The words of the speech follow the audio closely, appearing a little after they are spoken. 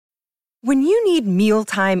When you need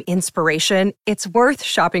mealtime inspiration, it's worth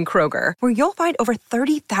shopping Kroger, where you'll find over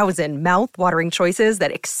 30,000 mouth-watering choices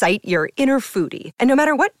that excite your inner foodie. And no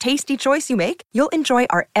matter what tasty choice you make, you'll enjoy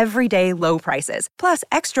our everyday low prices, plus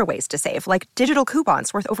extra ways to save, like digital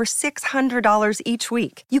coupons worth over $600 each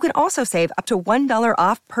week. You can also save up to $1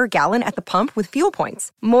 off per gallon at the pump with fuel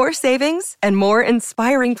points. More savings and more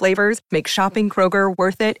inspiring flavors make shopping Kroger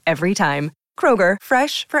worth it every time. Kroger,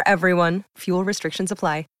 fresh for everyone. Fuel restrictions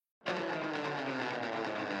apply.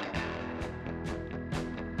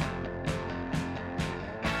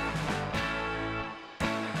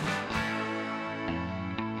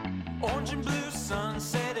 Orange and blue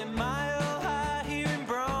sunset a mile high here in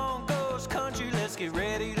Broncos country. Let's get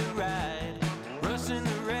ready to ride. Russ and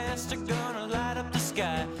the rest are gonna light up the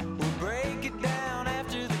sky. We'll break it down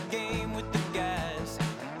after the game with the guys.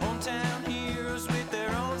 Hometown heroes with their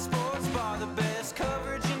own sports bar. The best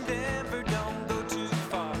coverage in Denver. Don't go too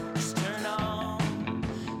far. Just turn on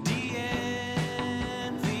DNVR.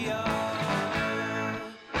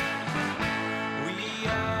 We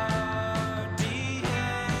are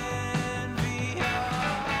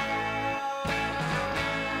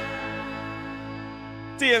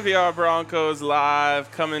DNVR Broncos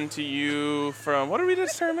live, coming to you from, what did we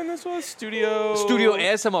determine this was? Studio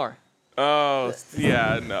ASMR. Oh,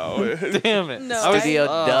 yeah, no. Damn it. No, Studio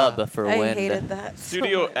dub for I wind. hated that. so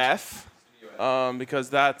Studio much. F,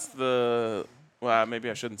 because that's the, well, maybe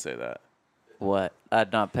I shouldn't say that. What? I'm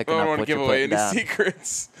not I picking don't up want to what give you're away putting any down.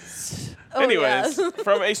 secrets. Oh, Anyways, yeah.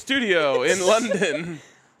 from a studio in London.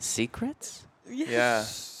 Secrets? Yeah.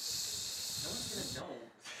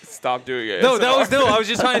 Stop doing it. No, I was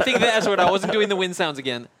just trying to think of the S word. I wasn't doing the wind sounds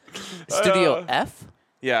again. Studio F?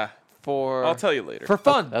 Yeah, For I'll tell you later. For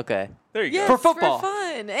fun. Okay. There you Yes, go. For football. For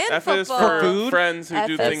fun and F football. is for food? friends who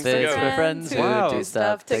do F things is F is together. for friends who Wow. do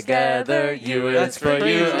stuff together. U is for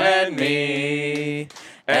you and me.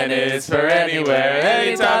 And it's for anywhere,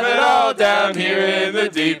 anytime at all, down here in the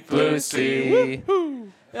deep blue sea.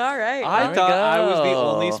 All right. I There we thought I was the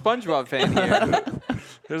go. only SpongeBob fan here.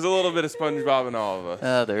 There's a little bit of SpongeBob in all of us.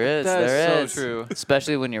 Oh, there is. That there is is. so true.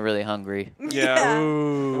 Especially when you're really hungry. Yeah.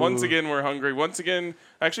 Once again, we're hungry. Once again,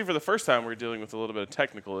 actually, for the first time, we're dealing with a little bit of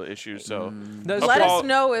technical issues. So That's Let true. us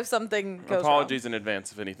know if something goes apologies in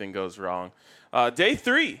advance if anything goes wrong. Day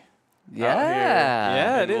 3. Yeah.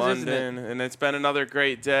 Yeah, in it is, isn't it? London, and it's been another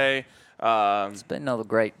great day. It's been another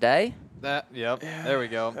great day. Yep. There we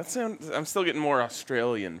go. I'm still getting more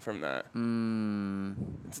Australian from that.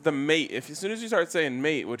 It's the mate. As soon as you start saying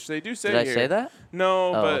mate, which they do say Did I here. say that? No,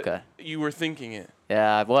 Oh, but okay. you were thinking it.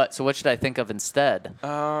 Yeah. What? So what should I think of instead?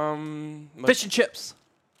 Like Fish and chips.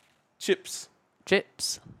 chips.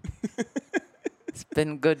 Chips. It's been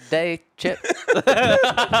a good day, Chip.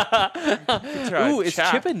 Try Ooh, is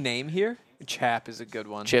chap. Chip a name here? Chap is a good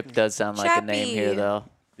one. Chip does sound like a name here, Chappy. though.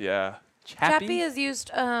 Yeah. Chappy is used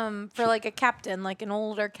for like a captain, like an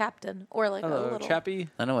older captain, or like a Hello, little. Chappy.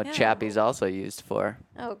 I know what Yeah. Chappie's also used for.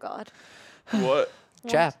 Oh God. What?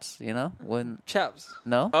 Chaps, you know? When Chaps.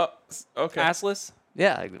 no? Okay. Assless?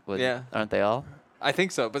 Yeah. Yeah. Aren't they all? I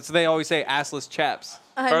think so. But so they always say assless chaps.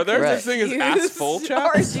 Are there Right. such thing as ass full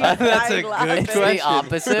chaps? That's a good It's question. the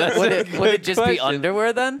opposite. Would it good just be question.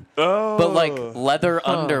 underwear then? Oh. But like leather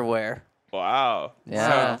underwear. Wow.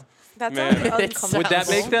 Yeah. That Man. sounds It uncomfortable. Would that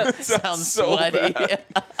make that? Sounds so sweaty. bad.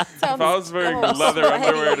 Sounds If I was wearing leather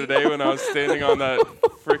underwear today when I was standing on that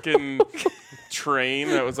freaking train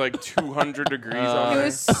that was like 200 degrees on It there.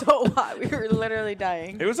 was so hot. We were literally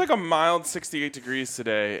dying. It was like a mild 68 degrees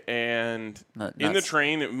today, and Not- in not the s-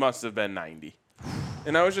 train it must have been 90.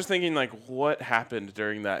 And I was just thinking, like, what happened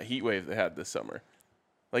during that heat wave they had this summer?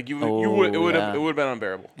 Like, it would yeah. have been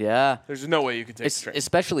unbearable. Yeah. There's no way you could take the train.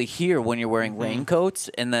 Especially here when you're wearing raincoats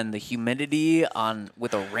and then the humidity on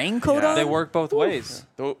with a raincoat Yeah. on. They work both ways.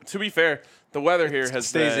 Though, to be fair, the weather here has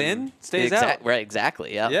Stays been, in, stays out. Right,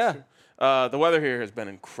 exactly. Yeah. Yeah. The weather here has been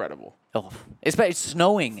incredible. Oh, it's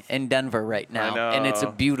snowing in Denver right now, and it's a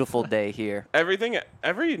know. beautiful day here. Every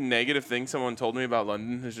negative thing someone told me about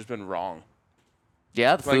London has just been wrong.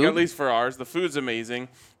 Yeah, the Like, food. at least for ours, the food's amazing.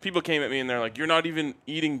 People came at me and they're like, "You're not even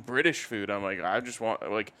eating British food." I'm like, "I just want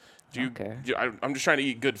like, Okay. I'm just trying to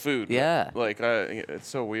eat good food." Yeah. Like, it's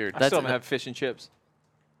so weird. I still haven't had fish and chips.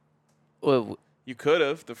 Well, You could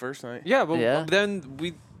have the first night. Yeah, but Yeah. then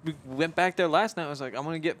we went back there last night. I was like, I'm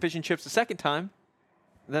going to get fish and chips the second time.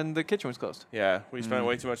 Then the kitchen was closed. Yeah, we spent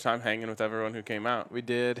way too much time hanging with everyone who came out, We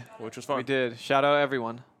did. which was fun. We did. Shout out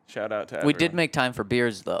everyone. Shout out to we everyone. did make time for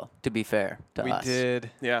beers, though. To be fair to We us. did.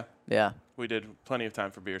 Yeah, Yeah. We did plenty of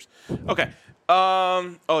time for beers. Okay.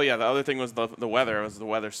 Oh yeah, the other thing was the weather. The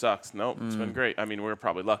weather sucks. Nope, it's been great. I mean, we're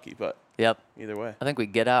probably lucky, but Yep. either way. I think we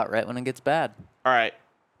get out right when it gets bad. All right.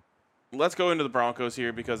 Let's go into the Broncos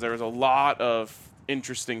here because there was a lot of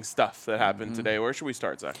interesting stuff that happened today. Where should we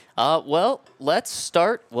start, Zach? Well, let's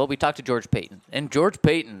start. Well, we talked to George Payton. And George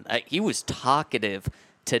Payton, he was talkative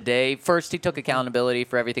today. First, he took accountability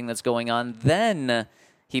for everything that's going on. Then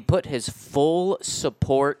he put his full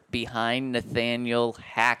support behind Nathaniel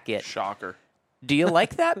Hackett. Shocker. Do you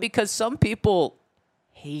like that? Because some people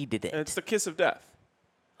hated it. It's the kiss of death.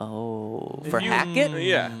 Oh, for you- Hackett?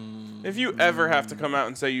 Yeah. If you ever have to come out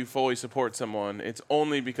and say you fully support someone, it's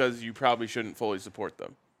only because you probably shouldn't fully support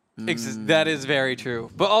them. That is very true.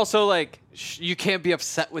 But also, like, you can't be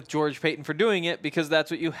upset with George Payton for doing it because that's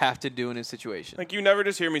what you have to do in his situation. Like, you never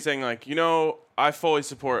just hear me saying, like, I fully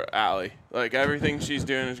support Allie. Like, everything she's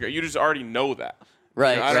doing is great. You just already know that.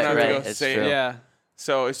 Right, I don't have to go It's say true. it. Yeah.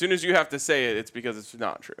 So as soon as you have to say it, it's because it's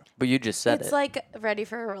not true. But you just said It's it. like ready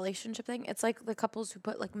for a relationship thing. It's like the couples who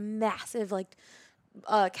put like massive like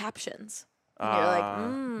captions. And you're like,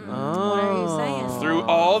 what are you saying? Through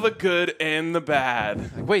all the good and the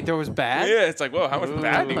bad. Like, wait, there was bad? Yeah, it's like, whoa, how much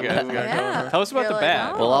bad do you guys got going Yeah. on? Tell us about You're the like,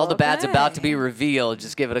 bad. oh. Well, all the bad's about to be okay. revealed.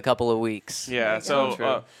 Just give it a couple of weeks. Yeah,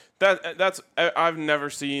 so I've never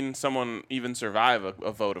seen someone even survive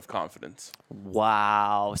a vote of confidence.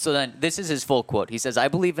 Wow. So then this is his full quote. He says, I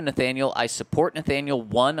believe in Nathaniel. I support Nathaniel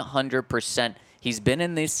 100%. He's been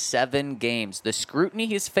in these 7 games. The scrutiny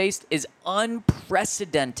he's faced is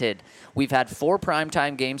unprecedented. We've had 4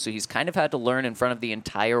 primetime games, so he's kind of had to learn in front of the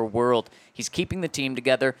entire world. He's keeping the team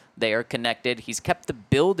together. They are connected. He's kept the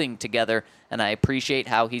building together, and I appreciate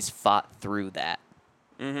how he's fought through that.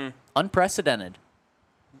 Unprecedented.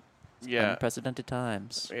 Yeah. Unprecedented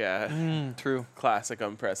times. Yeah. True. Classic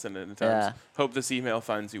unprecedented times. Yeah. Hope this email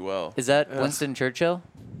finds you well. Is that Winston Churchill?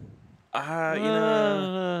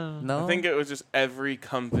 No? I think it was just every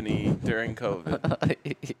company during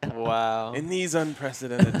COVID. Wow. In these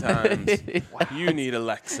unprecedented times, you need a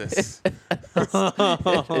Lexus.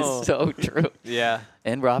 It's so true. Yeah.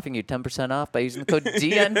 And we're offering you 10% off by using the code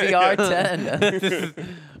DNVR10.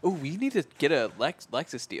 Oh, we need to get a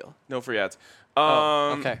Lexus deal. No free ads.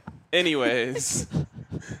 Okay. Anyways,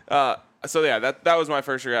 so yeah, that was my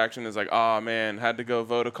first reaction. Is like, oh man, had to go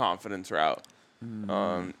vote a confidence route.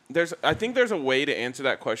 I think there's a way to answer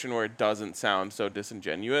that question where it doesn't sound so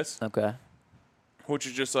disingenuous, Okay. which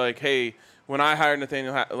is just like, hey, when I hired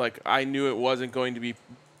Nathaniel, I knew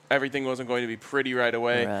everything wasn't going to be pretty right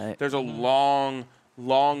away. Right. There's a long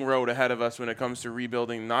road ahead of us when it comes to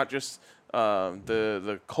rebuilding, not just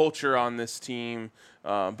the culture on this team,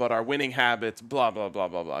 but our winning habits, blah, blah, blah,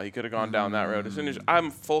 blah, blah. He could have gone down that road. As soon as I'm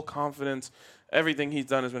full confidence, everything he's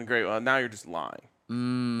done has been great. Well, now you're just lying.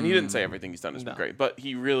 And he didn't say everything he's done has been great, but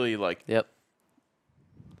he really, Yep.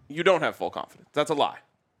 you don't have full confidence. That's a lie.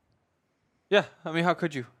 Yeah. I mean, how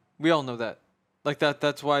could you? We all know that. Like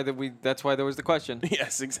that's why that's why there was the question.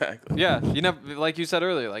 Yes, exactly. Yeah. You know, like you said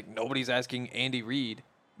earlier, like nobody's asking Andy Reid.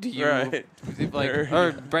 Do you Right.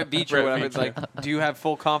 or Brett Beach or Brett whatever? Beach. It's like, do you have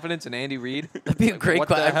full confidence in Andy Reid? That'd be a great what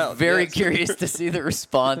the question. hell? I'm very Yes. curious to see the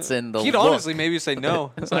response and the He'd look. honestly maybe say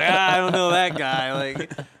no. It's like, I don't know that guy. Like,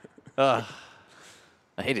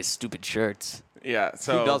 I hate his stupid shirts. Yeah.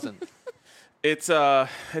 So who doesn't? It's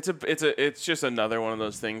just another one of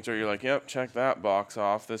those things where you're like, yep, check that box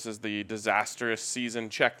off. This is the disastrous season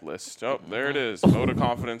checklist. Oh, there it is. Vote of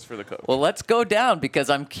confidence for the coach. Well, let's go down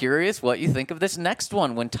because I'm curious what you think of this next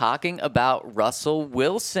one. When talking about Russell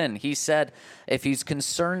Wilson, he said if he's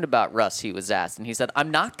concerned about Russ, he was asked. And he said,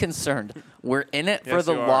 I'm not concerned. We're in it for Yes,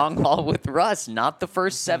 the you are. long haul with Russ, not the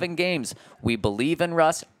first 7 games. We believe in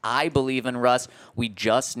Russ. I believe in Russ. We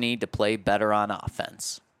just need to play better on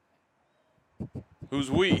offense.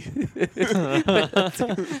 Who's we?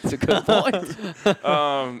 It's a good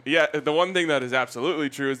point. Yeah, the one thing that is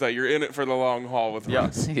absolutely true is that you're in it for the long haul with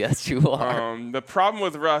Russ. Yes, you are. The problem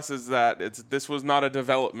with Russ is that this was not a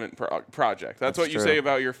development project. That's what you true. say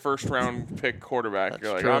about your first round pick quarterback.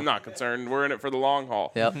 You're like, true. I'm not concerned. We're in it for the long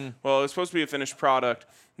haul. Yep. Well, it's supposed to be a finished product.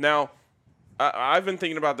 Now, I've been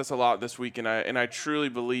thinking about this a lot this week, and I truly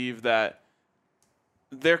believe that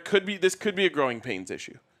this could be a growing pains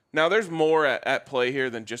issue. Now, there's more at play here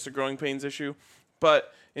than just a growing pains issue,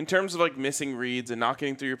 but in terms of like missing reads and not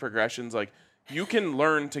getting through your progressions, like you can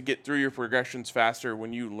learn to get through your progressions faster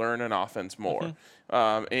when you learn an offense more.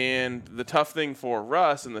 And the tough thing for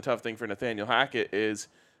Russ and the tough thing for Nathaniel Hackett is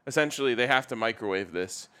essentially they have to microwave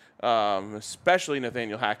this, especially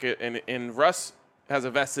Nathaniel Hackett, and Russ has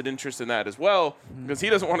a vested interest in that as well because he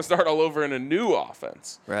doesn't want to start all over in a new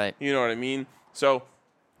offense. Right. You know what I mean? So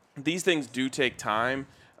these things do take time,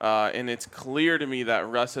 and it's clear to me that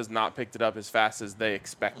Russ has not picked it up as fast as they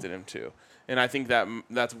expected him to. And I think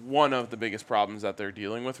that's one of the biggest problems that they're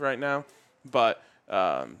dealing with right now. But,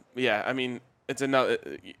 yeah, I mean, it's another.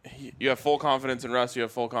 You have full confidence in Russ. You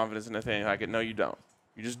have full confidence in Nathaniel Hackett. No, you don't.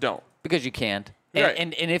 You just don't. Because you can't. Right.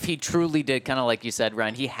 And if he truly did, kind of like you said,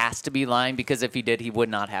 Ryan, he has to be lying, because if he did, he would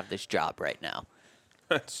not have this job right now.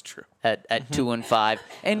 That's true. At 2-5.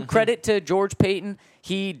 And credit to George Payton.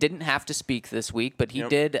 He didn't have to speak this week, but he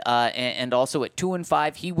did. And also at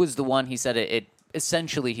 2-5, he was the one. He said it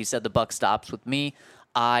essentially, he said, the buck stops with me.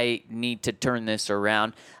 I need to turn this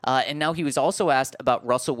around. And now he was also asked about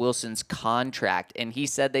Russell Wilson's contract, and he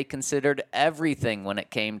said they considered everything when it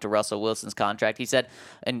came to Russell Wilson's contract. He said,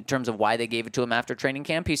 in terms of why they gave it to him after training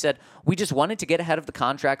camp, he said, we just wanted to get ahead of the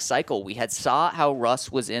contract cycle. We had saw how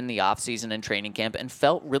Russ was in the offseason and training camp and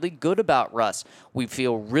felt really good about Russ. We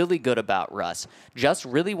feel really good about Russ. Just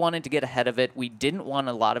really wanted to get ahead of it. We didn't want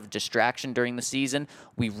a lot of distraction during the season.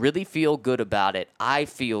 We really feel good about it. I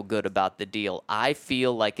feel good about the deal. I feel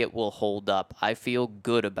like it will hold up. I feel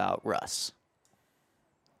good about Russ.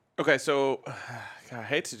 Okay, so God, I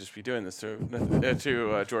hate to just be doing this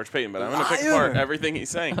to George Payton, but I'm going to pick apart everything he's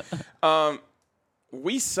saying.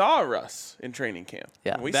 We saw Russ in training camp.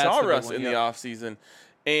 Yeah. We That's saw the big Russ one, in the yeah. offseason.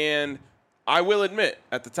 And I will admit,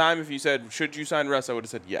 at the time, if you said, should you sign Russ, I would have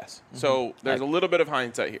said yes. So there's a little bit of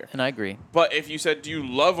hindsight here. And I agree. But if you said, do you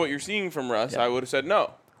love what you're seeing from Russ, I would have said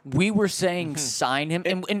no. We were saying sign him.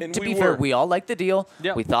 And And to we be fair, were. we all liked the deal.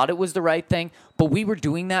 Yeah. We thought it was the right thing. But we were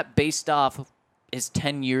doing that based off his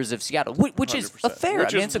 10 years of Seattle, which is 100%. fair.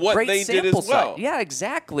 Which I mean, is it's a what great they did sample as well. size. Yeah,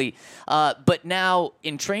 exactly. But now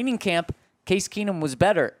in training camp, Case Keenum was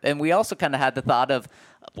better. And we also kind of had the thought of,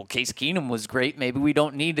 well, Case Keenum was great. Maybe we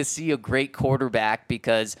don't need to see a great quarterback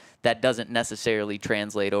because that doesn't necessarily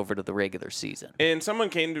translate over to the regular season. And someone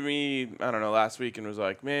came to me, I don't know, last week and was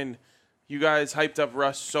like, man, you guys hyped up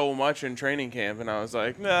Russ so much in training camp. And I was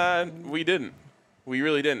like, nah, we didn't. We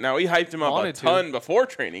really didn't. Now, we hyped him up a Wanted to. ton before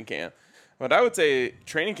training camp. But I would say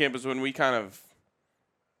training camp is when we kind of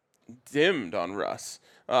dimmed on Russ.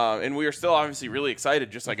 And we were still obviously really excited,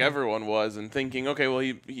 just like everyone was, and thinking, okay, well,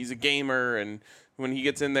 he's a gamer, and when he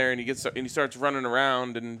gets in there and he starts running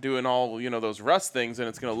around and doing all those Russ things, and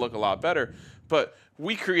it's going to look a lot better. But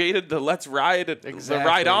we created the let's ride the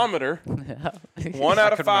rideometer. 1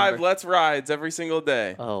 out of 5 remember. let's rides every single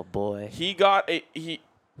day. Oh, boy. He got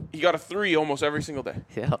a 3 almost every single day.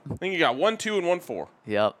 Yep. I think he got 1, 2, and 1, 4.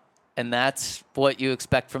 Yep. And that's what you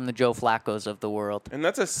expect from the Joe Flaccos of the world. And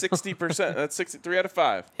that's a 60%. That's 3 out of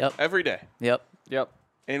 5 Yep. every day. Yep. Yep.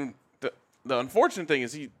 And the unfortunate thing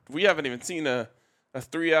is we haven't even seen a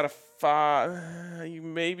 3 out of 5. You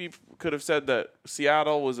maybe could have said that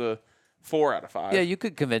Seattle was a 4 out of 5. Yeah, you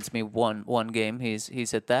could convince me one game he's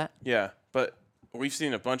hit that. Yeah, but we've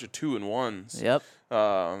seen a bunch of 2 and 1s.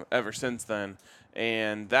 Yep. Ever since then,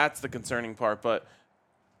 and that's the concerning part. But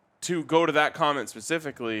to go to that comment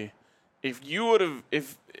specifically, if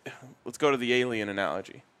let's go to the alien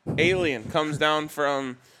analogy. Alien comes down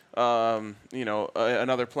from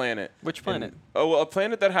another planet. Which planet? A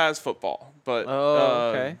planet that has football, but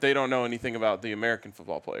okay. they don't know anything about the American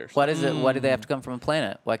football players. Why does it? Why do they have to come from a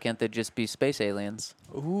planet? Why can't they just be space aliens?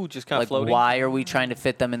 Ooh, just kind of Like, floating. why are we trying to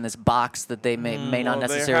fit them in this box that they may not Well,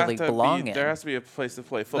 necessarily belong in? There has to be a place to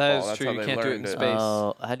play football. is That's true. how You they can't do it learned in it. space.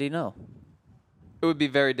 Oh, how do you know? It would be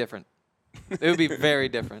very different. It would be very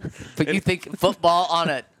different. But you think football on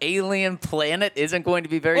an alien planet isn't going to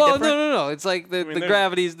be very Well, different? no. It's like the there's-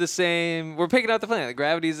 gravity's the same. We're picking out the planet. The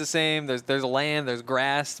gravity's the same. There's land. There's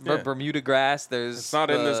grass. Yeah. Bermuda grass. There's. It's not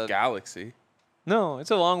in this galaxy. No,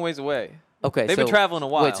 it's a long ways away. Okay, They've been traveling a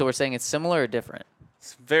while. Wait, so we're saying it's similar or different?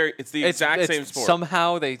 It's the exact same sport.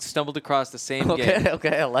 Somehow they stumbled across the same game.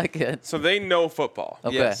 Okay, I like it. So they know football.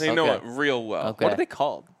 Okay, Yes. They know it okay. real well. Okay. What are they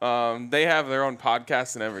called? They have their own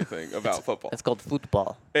podcast and everything about football. It's called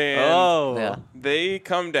football. And Oh. Yeah, they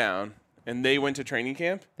come down and they went to training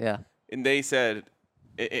camp yeah. and they said,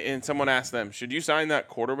 and someone asked them, should you sign that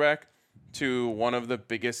quarterback to one of the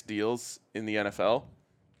biggest deals in the NFL?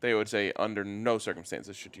 They would say, under no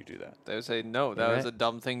circumstances should you do that. They would say no. That was Right. a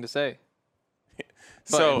dumb thing to say.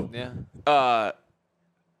 But, So yeah.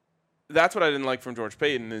 that's what I didn't like from George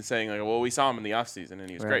Payton, is saying, like, well, we saw him in the offseason and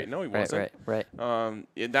he was great. No, he wasn't. Right.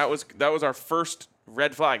 That was our first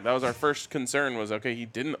red flag. That was our first concern, was, okay, he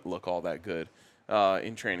didn't look all that good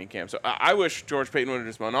in training camp. So I wish George Payton would have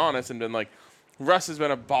just been honest and been like, Russ has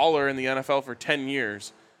been a baller in the NFL for 10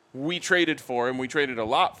 years. We traded for him. We traded a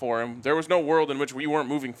lot for him. There was no world in which we weren't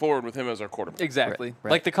moving forward with him as our quarterback. Exactly.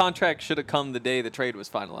 Right. Like the contract should have come the day the trade was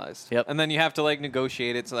finalized. Yep. And then you have to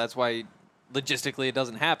negotiate it, so that's why logistically it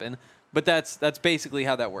doesn't happen. But that's basically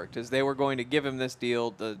how that worked. Is they were going to give him this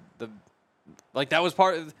deal. That was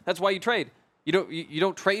part of. That's why you trade. You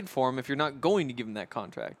don't trade for him if you're not going to give him that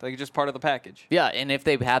contract. Like, it's just part of the package. Yeah, and if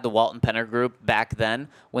they had the Walton Penner Group back then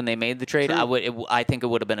when they made the trade, I think it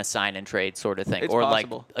would have been a sign and trade sort of thing, It's or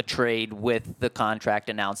possible. like a trade with the contract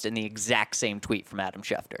announced in the exact same tweet from Adam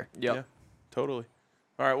Schefter. Yep. Yeah, totally.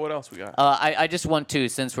 All right, what else we got? I just want to,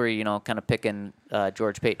 since we're kind of picking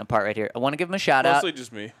George Payton apart right here, I want to give him a shout out. Mostly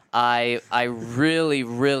just me. I really,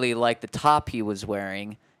 really like the top he was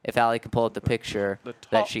wearing. If Allie can pull up the picture The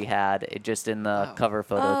that top. she had, just in the cover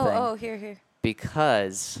photo thing. Oh, here.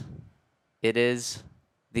 Because it is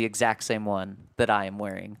the exact same one that I am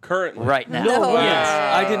wearing Currently. right now. No way. Yes,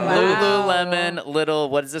 I didn't know that. Lululemon, little,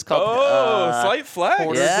 what is this called? Oh, slight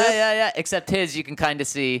flex. Yeah. Except his, you can kind of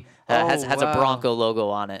see, has a wow. Bronco logo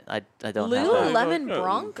on it. I don't have that. Lululemon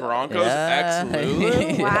Bronco. Broncos Yeah. X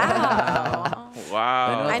Lulu. Wow.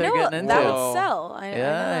 Wow. what I they're know getting that into. would sell. I know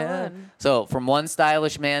that would. So from one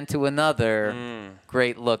stylish man to another,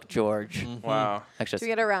 great look, George. Wow. Actually, Should we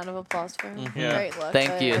get a round of applause for him? Yeah. Great look.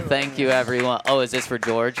 thank you, everyone. Oh, is this for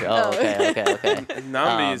George? Oh, okay.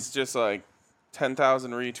 Nambi is just like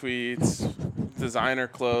 10,000 retweets, designer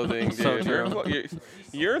clothing, So dude. true.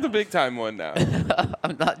 You're the big time one now.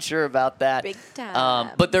 I'm not sure about that. Big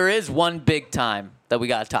time. But there is one big time that we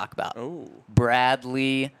got to talk about. Oh.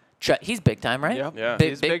 Bradley Chubb. He's big time, right? Yep. Yeah. Big,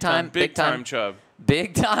 He's big time. Big time Chubb.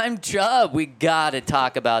 Big time Chubb. We got to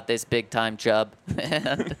talk about this big time Chubb.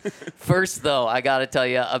 And first, though, I got to tell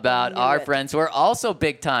you about our friends who are also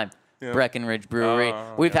big time. Yeah. Breckenridge Brewery.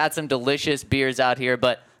 We've had some delicious beers out here,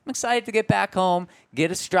 but I'm excited to get back home, get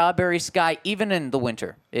a Strawberry Sky, even in the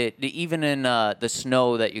winter, even in the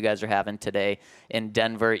snow that you guys are having today in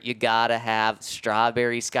Denver. You got to have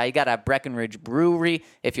Strawberry Sky. You got to have Breckenridge Brewery.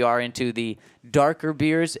 If you are into the darker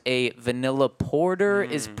beers, a vanilla porter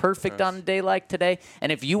is perfect on a day like today.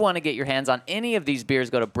 And if you want to get your hands on any of these beers,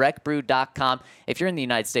 go to breckbrew.com. If you're in the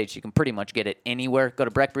United States, you can pretty much get it anywhere. Go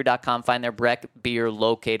to breckbrew.com, find their Breck beer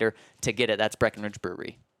locator to get it. That's Breckenridge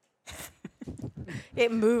Brewery.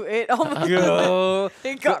 It moved. It almost. Go.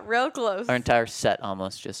 It got real close. Our entire set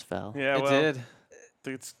almost just fell. Yeah, It well,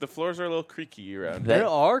 did. the floors are a little creaky around That- They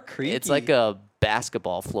are creaky. It's like a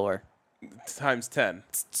basketball floor. times 10.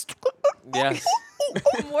 Yes.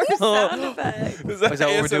 More sound effects. Is that, Is that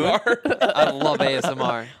what we're doing? ASMR? I love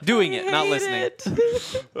ASMR. Doing it, not hate listening. it.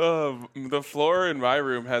 The floor in my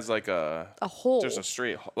room has like A hole. just a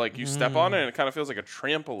straight, like you step on it and it kind of feels like a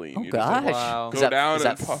trampoline. Oh You just, gosh, like, Wow. Go is that, down is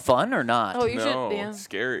and that pop. fun or not? Oh, you No, should. Yeah. it's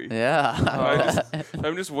scary. Yeah.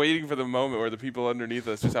 I'm just waiting for the moment where the people underneath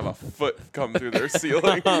us just have a foot come through their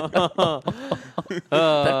ceiling. That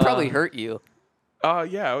probably hurt you.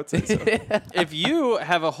 Yeah, I would say so. If you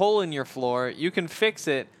have a hole in your floor, you can fix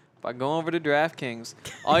it by going over to DraftKings.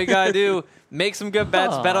 All you gotta do, make some good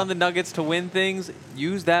bets, bet on the Nuggets to win things,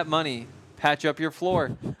 use that money, patch up your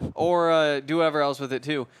floor, or do whatever else with it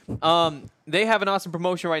too. They have an awesome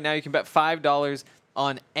promotion right now. You can bet $5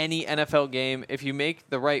 on any NFL game. If you make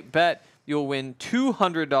the right bet, you'll win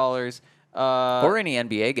 $200. Or any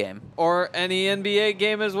NBA game. Or any NBA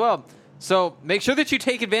game as well. So make sure that you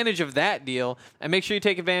take advantage of that deal, and make sure you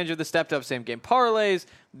take advantage of the stepped up same game parlays,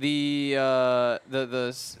 the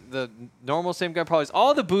normal same game parlays,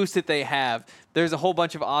 all the boosts that they have. There's a whole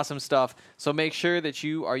bunch of awesome stuff. So make sure that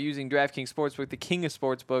you are using DraftKings Sportsbook, the king of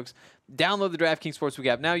sportsbooks. Download the DraftKings Sportsbook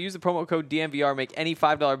app now. Use the promo code DNVR. Make any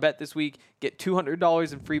 $5 bet this week. Get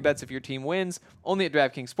 $200 in free bets if your team wins. Only at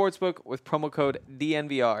DraftKings Sportsbook with promo code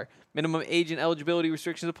DNVR. Minimum age and eligibility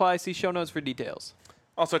restrictions apply. See show notes for details.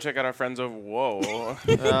 Also, check out our friends over. Whoa!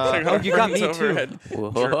 Check out our you got friends me over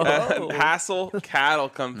too. at Hassel Cattle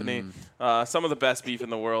Company. Some of the best beef in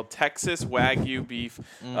the world, Texas Wagyu beef,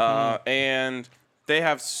 and they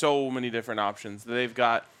have so many different options. They've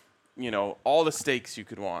got, all the steaks you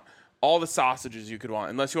could want, all the sausages you could want,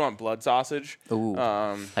 unless you want blood sausage. Ooh.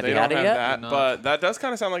 Have you they had don't it have yet? that, No. but that does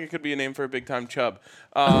kind of sound like it could be a name for a big time chub.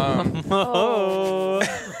 Oh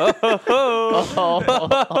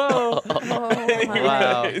my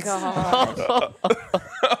Wow.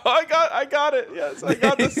 god. I got it. Yes, I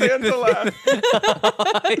got the Santa laugh.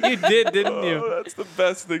 You did, didn't you? Oh, that's the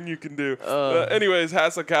best thing you can do. Anyways,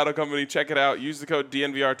 Hassel Cattle Company, check it out. Use the code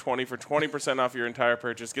DNVR20 for 20% off your entire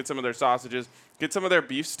purchase. Get some of their sausages, get some of their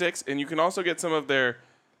beef sticks, and you can also get some of their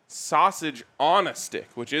sausage on a stick,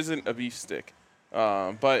 which isn't a beef stick.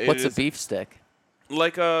 But What's it a is beef stick?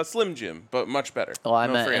 like a Slim Jim, but much better. Oh, I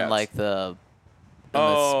No meant in free ads. like the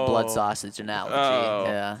Oh. blood sausage analogy. Oh.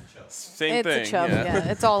 Yeah. Same It's thing. a chub. Yeah.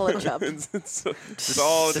 It's all a chub. it's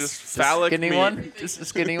all just a phallic skinny meat. one. Just a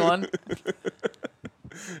skinny one.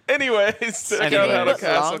 Anyways, check out How to Anyways,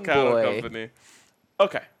 Castle Long Cattle Boy. Company.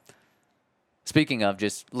 Okay. Speaking of,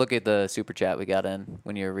 just look at the super chat we got in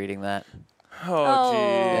when you were reading that.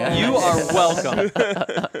 Oh, gee. You are welcome.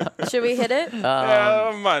 Should we hit it?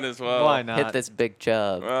 Yeah, might as well. Why not? Hit this big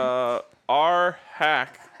chub. Our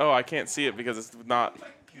hack. Oh, I can't see it because it's not.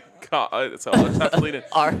 So I'll just have to lean in.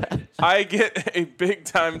 I get a big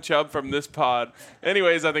time Chubb from this pod.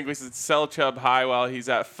 Anyways, I think we should sell Chubb high while he's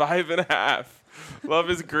at 5.5. Love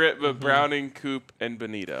his grit, but Browning, Coop, and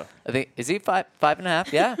Benito. I think is he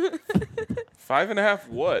 5.5? Yeah. 5.5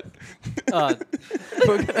 what?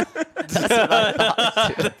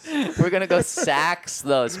 We're gonna go sacks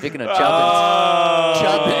though. Speaking of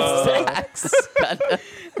Chubb and sacks.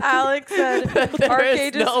 Alex said,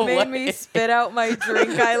 RK just no made way. me spit out my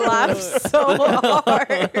drink. I laughed so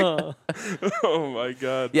hard. Oh my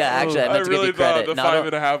god. Yeah, actually, I I meant to really give you credit. thought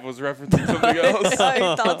the Not 5.5 was referencing something else.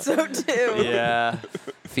 I thought so too. Yeah.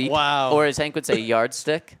 feet. Wow. Or as Hank would say,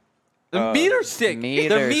 yardstick. The meter stick. the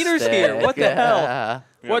meter's stick. here. What the hell? Yeah.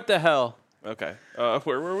 What the hell? Okay.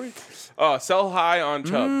 Where were we? Sell high on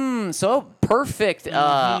Chubb. So perfect,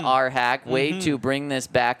 our hack. Way to bring this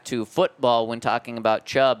back to football when talking about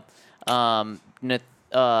Chubb.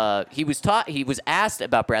 He was asked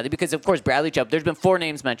about Bradley because, of course, Bradley Chubb, there's been 4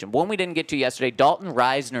 names mentioned. One we didn't get to yesterday. Dalton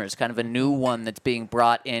Reisner is kind of a new one that's being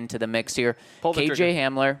brought into the mix here. Pull the KJ trigger.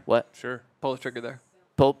 Hamler. What? Sure. Pull the trigger there.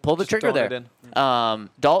 Pull the trigger throwing there. it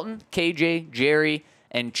Dalton, KJ, Jerry,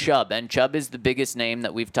 and Chubb. And Chubb is the biggest name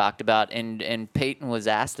that we've talked about. And Peyton was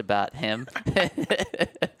asked about him.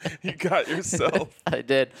 You got yourself. I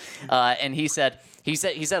did. And he said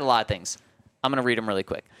a lot of things. I'm going to read them really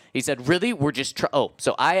quick. He said, really, we're just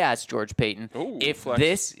so I asked George Payton Ooh, if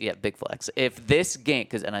flex. big flex. If this game,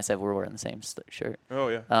 and I said we're wearing the same shirt. Oh,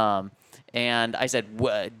 yeah. And I said,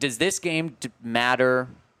 does this game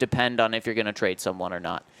depend on if you're going to trade someone or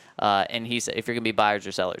not? And he said, if you're going to be buyers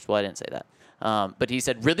or sellers. Well, I didn't say that. But he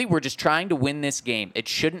said, really, we're just trying to win this game. It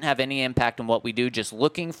shouldn't have any impact on what we do. Just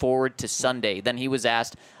looking forward to Sunday. Then he was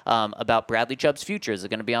asked about Bradley Chubb's future. Is it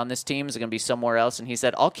going to be on this team? Is it going to be somewhere else? And he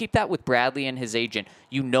said, I'll keep that with Bradley and his agent.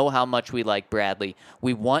 You know how much we like Bradley.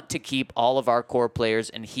 We want to keep all of our core players,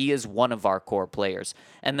 and he is one of our core players.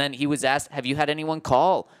 And then he was asked, have you had anyone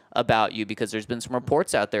call about you? Because there's been some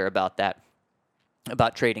reports out there about that,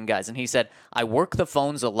 about trading guys. And he said, I work the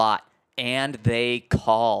phones a lot. And they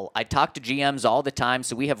call. I talk to GMs all the time,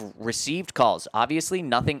 so we have received calls. Obviously,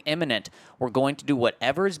 nothing imminent. We're going to do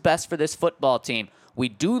whatever is best for this football team. We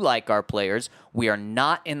do like our players. We are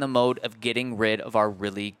not in the mode of getting rid of our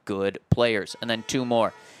really good players. And then 2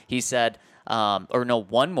 more. He said,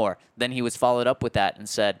 one more. Then he was followed up with that and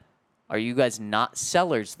said, are you guys not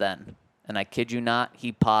sellers then? And I kid you not,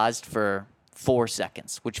 he paused for 4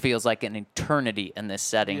 seconds, which feels like an eternity in this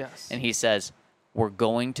setting. Yes. And he says, we're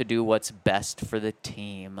going to do what's best for the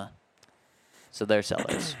team. So they're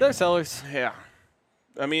sellers. They're sellers. Yeah.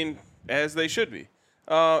 I mean, as they should be.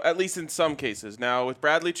 At least in some cases. Now, with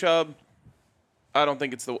Bradley Chubb, I don't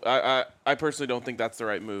think it's I personally don't think that's the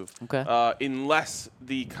right move. Okay. Unless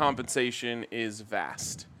the compensation is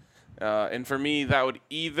vast. And for me, that would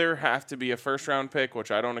either have to be a first-round pick,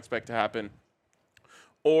 which I don't expect to happen,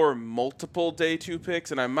 or multiple day 2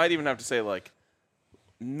 picks. And I might even have to say, like,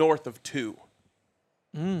 north of 2.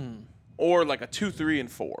 Or like a 2, 3,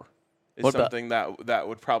 and 4 is What about- something that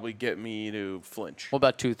would probably get me to flinch. What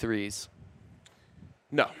about 2 3s?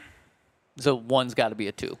 No. So one's got to be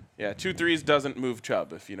a 2. Yeah, 2 3s doesn't move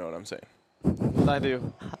Chubb, if you know what I'm saying. I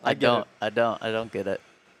do. I get don't get it.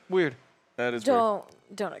 Weird. That is Don't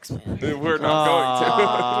explain it. weird. We're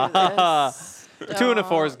not going to. Do this. 2 and a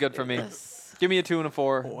 4 is good for do me. this. Give me a 2 and a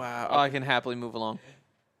 4. Wow. I can happily move along.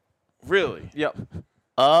 Really? Yep.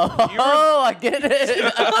 Oh, I get it.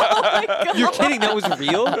 You're kidding? That was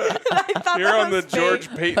real? I thought You're that on the was fake.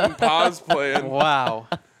 George Payton pause plan. Wow.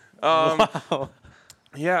 Wow.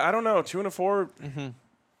 Yeah, I don't know. 2 and a 4.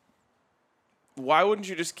 Why wouldn't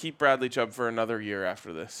you just keep Bradley Chubb for another year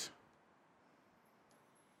after this?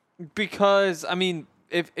 Because, I mean,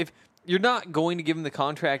 if you're not going to give him the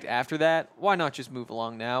contract after that, why not just move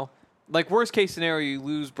along now? Like, worst case scenario, you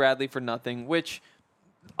lose Bradley for nothing, which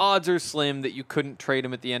odds are slim that you couldn't trade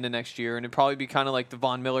him at the end of next year. And it'd probably be kind of like the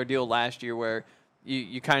Von Miller deal last year where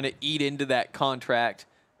you kind of eat into that contract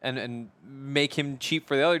and make him cheap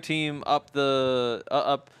for the other team, up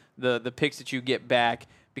the picks that you get back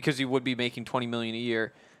because you would be making $20 million a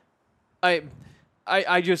year.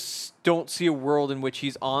 I just don't see a world in which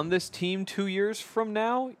he's on this team 2 years from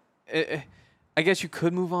now. I guess you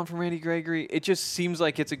could move on from Randy Gregory. It just seems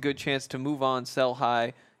like it's a good chance to move on, sell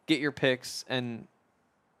high, get your picks, and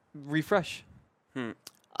refresh.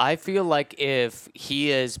 I feel like if he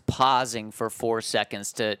is pausing for 4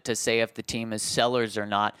 seconds to say if the team is sellers or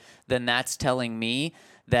not, then that's telling me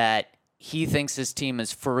that he thinks his team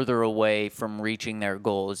is further away from reaching their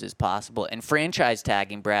goals as possible. And franchise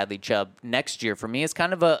tagging Bradley Chubb next year for me is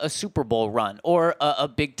kind of a Super Bowl run or a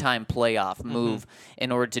big-time playoff move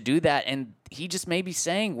in order to do that. And he just may be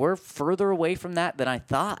saying we're further away from that than I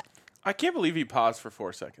thought. I can't believe he paused for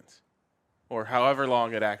 4 seconds. Or however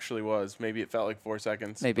long it actually was. Maybe it felt like 4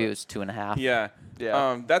 seconds. Maybe it was 2.5. Yeah.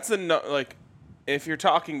 Yeah. That's like, if you're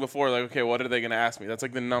talking before, like, okay, what are they going to ask me? That's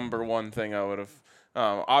like the number one thing I would have.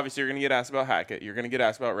 Obviously, you're going to get asked about Hackett. You're going to get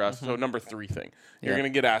asked about Russ. So number 3 thing. You're going to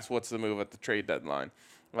get asked what's the move at the trade deadline.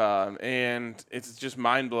 And it's just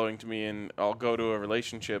mind-blowing to me, and I'll go to a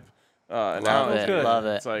relationship analogy. Love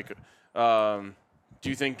it. It's like, do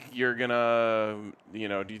you think you're going to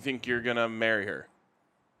marry her?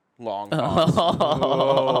 Long pause.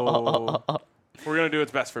 We're going to do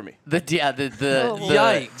what's best for me.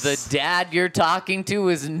 Yikes. The dad you're talking to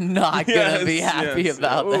is not going to be happy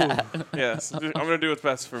about that. Yes. I'm going to do what's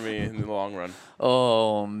best for me in the long run.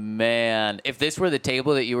 Oh, man. If this were the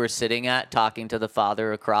table that you were sitting at talking to the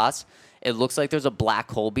father across, it looks like there's a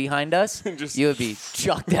black hole behind us. You would be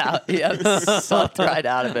chucked out. Yeah, sucked right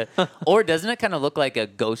out of it. Or doesn't it kind of look like a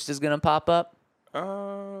ghost is going to pop up?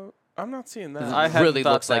 I'm not seeing that. I hadn't really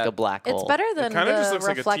thought looks like that. a black hole. It's better than kinda just the looks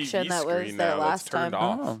like a reflection TV that was screen there now last that's turned time.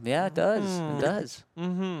 off. Oh, yeah, it does. It does.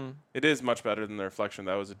 It is much better than the reflection.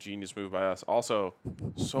 That was a genius move by us. Also,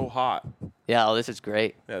 so hot. Yeah, this is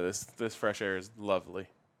great. Yeah, this fresh air is lovely.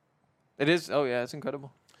 It is. Oh, yeah, it's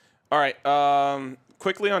incredible. All right.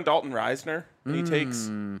 Quickly on Dalton Reisner. Any takes?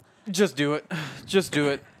 Just do it. Just do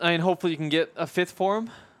it. I mean, hopefully you can get a 5th for him.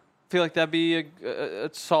 Feel like that'd be a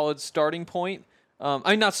solid starting point.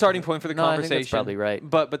 I mean, not starting point for the No, I think conversation. that's probably right.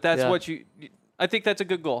 But that's Yeah. what I think that's a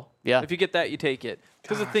good goal. Yeah. If you get that, you take it.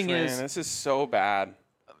 Because the thing Man, is, this is so bad.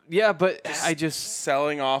 yeah, but I just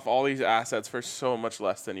Selling off all these assets for so much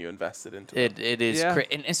less than you invested into them. It is, Yeah.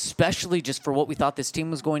 and especially just for what we thought this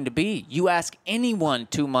team was going to be. You ask anyone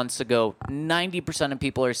 2 months ago, 90% of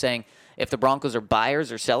people are saying if the Broncos are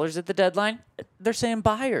buyers or sellers at the deadline, they're saying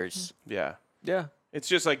buyers. Yeah. yeah. It's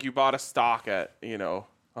just like you bought a stock at,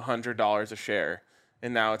 $100 a share,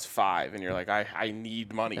 and now it's $5, and you're like, I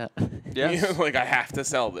need money. Yes. Like, I have to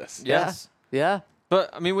sell this. Yes. Yeah. But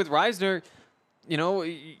I mean, with Reisner,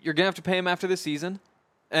 you're gonna have to pay him after the season,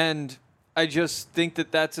 and I just think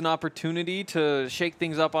that that's an opportunity to shake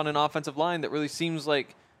things up on an offensive line that really seems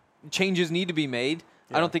like changes need to be made.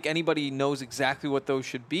 I don't think anybody knows exactly what those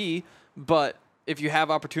should be, but if you have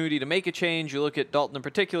opportunity to make a change, you look at Dalton in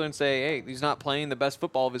particular and say, hey, he's not playing the best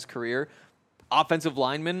football of his career. Offensive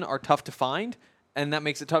linemen are tough to find, and that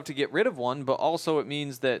makes it tough to get rid of one, but also it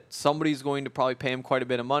means that somebody's going to probably pay him quite a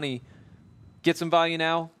bit of money. Get some value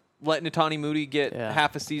now. Let Netani Moody get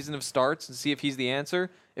half a season of starts and see if he's the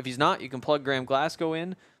answer. If he's not, you can plug Graham Glasgow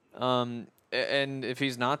in. And if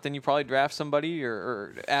he's not, then you probably draft somebody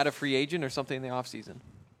or add a free agent or something in the offseason.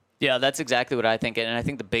 Yeah, that's exactly what I think. And I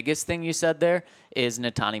think the biggest thing you said there is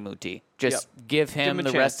Netani Muti. Just give him a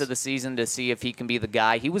the chance. rest of the season to see if he can be the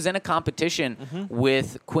guy. He was in a competition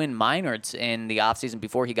with Quinn Meinerz in the offseason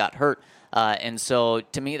before he got hurt. And so,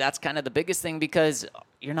 to me, that's kind of the biggest thing because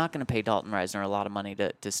you're not going to pay Dalton Reisner a lot of money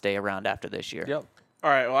to stay around after this year. Yep.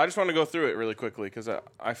 All right, well, I just want to go through it really quickly because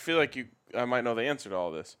I feel like I might know the answer to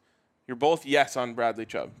all this. You're both yes on Bradley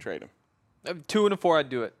Chubb. Trade him. 2 and a 4, I'd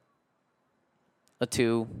do it. A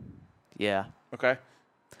 2. Yeah. Okay?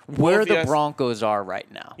 Where Both the yes. Broncos are right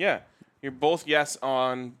now. Yeah. You're both yes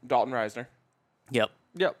on Dalton Reisner. Yep.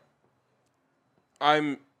 Yep.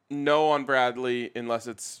 I'm no on Bradley unless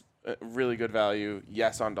it's really good value.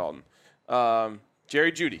 Yes on Dalton.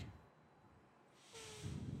 Jerry Jeudy.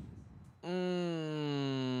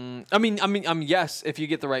 I mean, yes, if you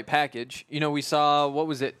get the right package. We saw, what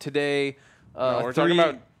was it, today? No, we're talking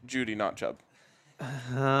about Jeudy, not Chubb.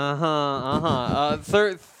 3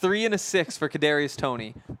 and a 6 for Kadarius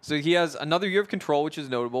Toney. So he has another year of control, which is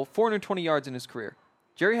notable. 420 yards in his career.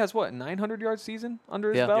 Jerry has what, a 900-yard season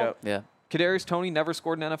under his belt? Yeah. Kadarius Toney never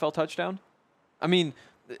scored an NFL touchdown. I mean,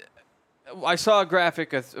 I saw a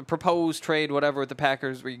graphic, a proposed trade, whatever, with the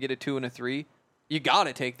Packers where you get a 2 and a 3. You got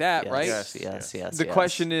to take that, right? Yes. The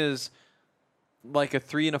question is, like a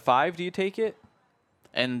 3 and a 5, do you take it?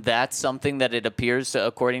 And that's something that it appears,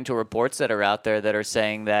 according to reports that are out there, that are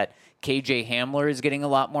saying that KJ Hamler is getting a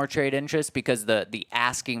lot more trade interest because the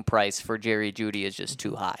asking price for Jerry Jeudy is just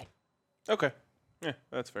too high. Okay. Yeah,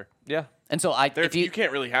 that's fair. Yeah. And so if you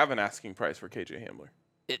can't really have an asking price for KJ Hamler.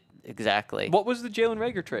 Exactly. What was the Jalen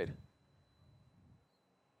Reagor trade?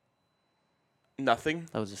 Nothing.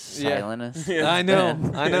 That was a Yeah. silence. I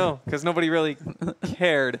know, because nobody really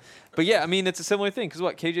cared. But yeah, I mean, it's a similar thing. Because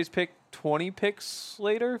what, KJ's picked 20 picks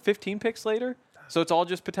later, 15 picks later, so it's all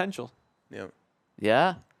just potential. Yeah.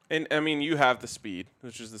 Yeah. And I mean, you have the speed,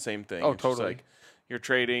 which is the same thing. Oh, It's just totally. like you're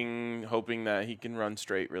trading, hoping that he can run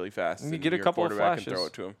straight really fast. And you and get a your couple of quarterback can throw flashes.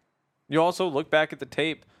 it to him. You also look back at the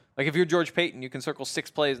tape. Like if you're George Payton, you can circle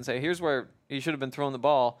 6 plays and say, here's where he should have been throwing the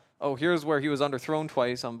ball. Oh, here's where he was underthrown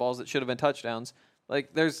twice on balls that should have been touchdowns.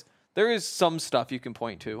 Like there is some stuff you can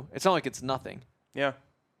point to. It's not like it's nothing. Yeah.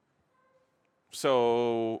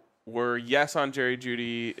 So we're yes on Jerry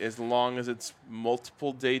Jeudy as long as it's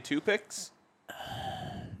multiple day 2 picks.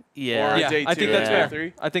 Yeah. Or Yeah, day I think 2, that's day fair.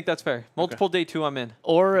 3. I think that's fair. Multiple day 2, I'm in.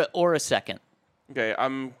 Or a second. Okay,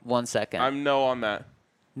 I'm 1 second. no on that.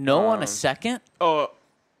 no on a second? Oh,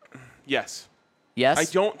 yes. Yes. I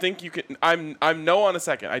don't think you can. I'm no on a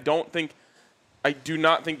second. I do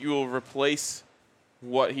not think you will replace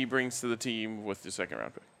what he brings to the team with the second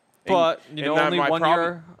round pick. And- But, and only my 1 problem-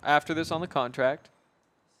 year after this on the contract.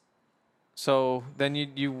 So then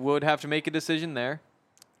you would have to make a decision there.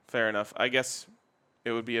 Fair enough. I guess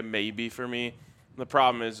it would be a maybe for me. The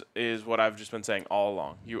problem is what I've just been saying all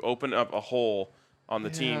along. You open up a hole on the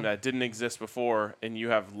team that didn't exist before, and you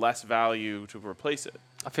have less value to replace it.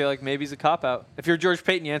 I feel like maybe's a cop-out. If you're George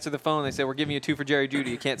Payton, you answer the phone, they say, we're giving you 2 for Jerry Jeudy.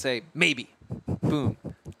 You can't say, maybe. Boom.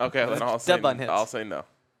 Okay, then I'll say Deadline hits. I'll say no.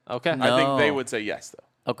 Okay. No. I think they would say yes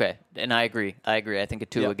though. Okay. And I agree. I think a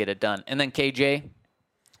 2 Yep. would get it done. And then KJ,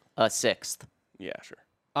 a 6th. Yeah, sure,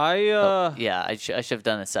 Yeah, I should have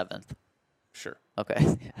done a 7th. sure.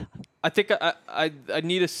 Okay. I think I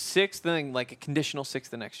need a 6th, then like a conditional 6th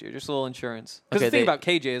the next year, just a little insurance. Because Okay, the thing they- about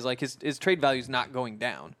KJ is like his trade value is not going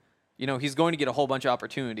down. You know, he's going to get a whole bunch of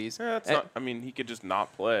opportunities. Yeah, that's And not. I mean, he could just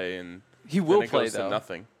not play, and He then will it play goes to though.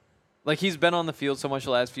 nothing. Like he's been on the field so much the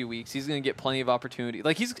last few weeks, he's going to get plenty of opportunity.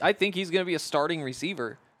 Like I think he's going to be a starting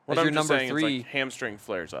receiver What as I'm your just number saying 3. is like hamstring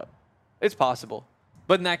flares up. It's possible,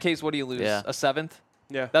 but in that case, what do you lose? Yeah. A 7th?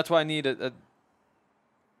 Yeah, That's why I need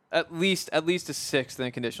at least a 6th and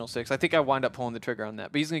a conditional 6th. I think I wind up pulling the trigger on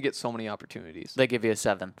that, but he's going to get so many opportunities. They give you a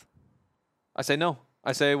 7th. I say no.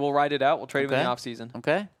 I say we'll ride it out. We'll trade him in Okay. the offseason.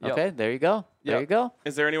 Okay. Yep. Okay. There you go. There Yep. you go.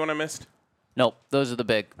 is there anyone I missed? Nope. Those are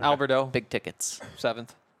the Alberto, big tickets. 7th.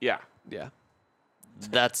 Yeah, Yeah.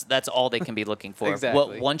 That's all they can be looking for.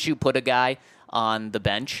 Exactly. Once you put a guy on the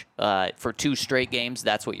bench for 2 straight games,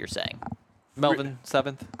 that's what you're saying. Melvin,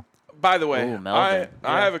 7th. By the way, Ooh, Melvin.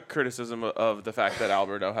 I have a criticism of the fact that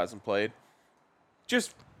Alberto hasn't played.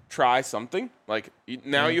 Just try something. Like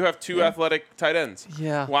now you have 2 athletic tight ends.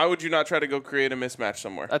 Yeah. Why would you not try to go create a mismatch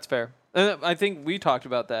somewhere? That's fair. And I think we talked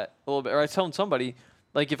about that a little bit. Or I was telling somebody,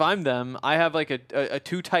 like if I'm them, I have like a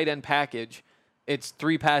 2 tight end package. It's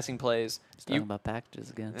 3 passing plays. Talking about packages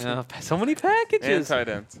again. So many And packages. tight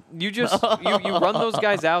ends. You just you run those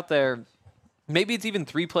guys out there. Maybe it's even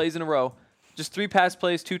 3 plays in a row. Just 3 pass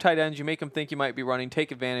plays, 2 tight ends. You make them think you might be running.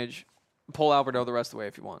 Take advantage. Pull Alberto the rest of the way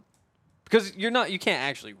if you want. Because you can't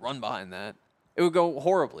actually run behind that. It would go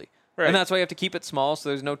horribly. Right. And that's why you have to keep it small so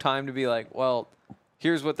there's no time to be like, well,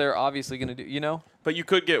 here's what they're obviously going to do, you know? But you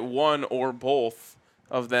could get one or both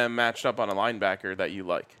of them matched up on a linebacker that you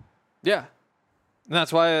like. Yeah. And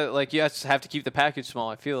that's why like you just have to keep the package small,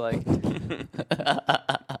 I feel like.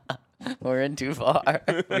 We're in too far.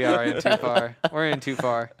 We are in too far. We're in too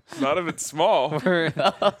far. Not if it's small. We're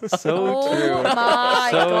so true. Oh my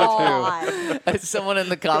So god. Someone in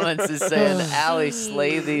the comments is saying, Allie,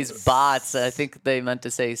 slay these bots. I think they meant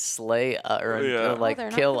to say slay or Yeah. like They're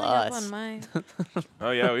not kill coming up us. on my-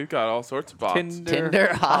 Oh yeah, we've got all sorts of bots.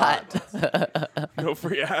 Tinder hot. No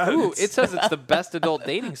free ads. Ooh, it says it's the best adult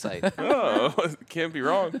dating site. Oh, can't be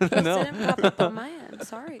wrong. No. Didn't pop up on my end.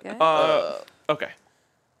 Sorry, guys. Okay.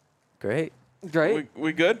 Great. Great.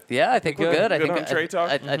 We good? Yeah, I think we're good. good. I Good think on Trey Talk?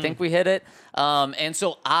 I think we hit it. And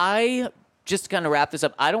so I just to kind of wrap this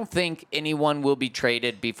up. I don't think anyone will be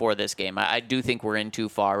traded before this game. I do think we're in too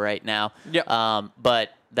far right now. Yep. But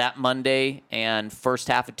that Monday and first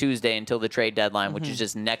half of Tuesday until the trade deadline, which is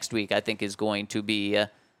just next week, I think is going to be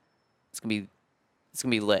it's gonna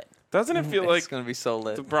be lit. Doesn't it feel It's like going to be so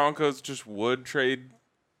lit. the Broncos just would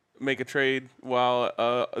make a trade while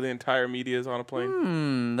the entire media is on a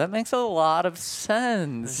plane? That makes a lot of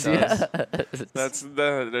sense. It does. Yes.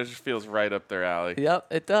 That just feels right up their alley. Yep,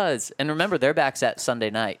 it does. And remember, they're back at Sunday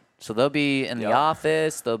night. So they'll be in the Yep.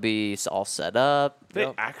 office. They'll be all set up. They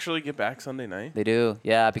Yep. actually get back Sunday night. They do.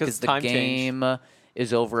 Yeah, because the time change. game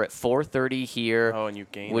is over at 4:30 here. Oh, and you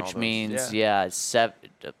gain all which those. means, Yeah.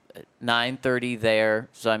 9:30 there.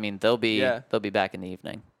 So, I mean, they'll be Yeah. back in the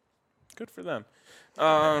evening. Good for them.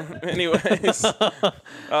 Anyways,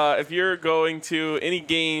 if you're going to any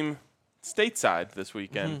game stateside this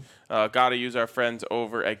weekend, gotta use our friends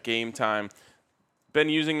over at Game Time. Been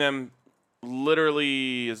using them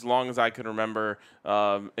literally as long as I can remember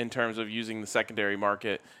in terms of using the secondary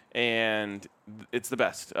market, and it's the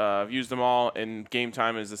best. I've used them all, and Game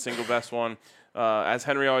Time is the single best one. As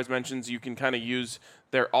Henry always mentions, you can kind of use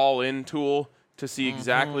their all-in tool to see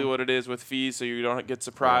exactly what it is with fees, so you don't get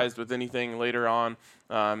surprised with anything later on.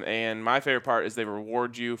 And my favorite part is they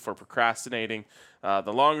reward you for procrastinating.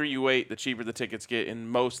 The longer you wait, the cheaper the tickets get in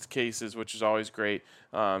most cases, which is always great.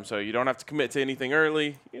 So you don't have to commit to anything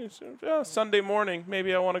early. Sunday morning,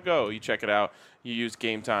 maybe I want to go. You check it out. You use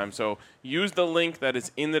Game Time. So use the link that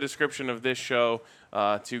is in the description of this show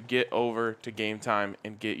to get over to Game Time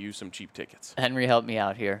and get you some cheap tickets. Henry, help me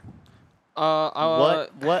out here.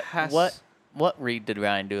 What read did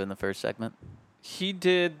Ryan do in the first segment? He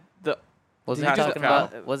did the. Wasn't he talking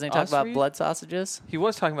about read? blood sausages? He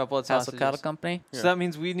was talking about blood Castle sausages. Cattle Company? So that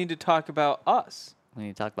means we need to talk about us. We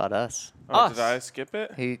need to talk about us. Oh, Us. did I skip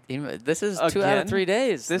it? This is 2 out of Again? 3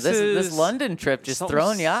 days. This This is London trip just something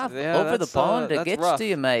throwing you off yeah, over the that's, pond to that's get rough. to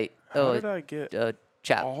you, mate. How did I get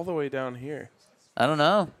Chap. all the way down here? I don't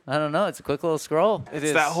know. It's a quick little scroll. It It's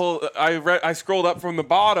is. that whole. I scrolled up from the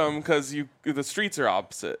bottom because the streets are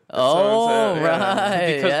opposite. Oh, So it's,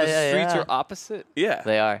 right. because yeah, the yeah, streets yeah. are opposite. Yeah.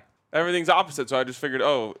 They are. Everything's opposite, so I just figured,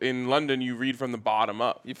 in London you read from the bottom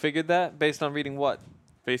up, You figured that based on reading what?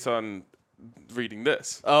 based on reading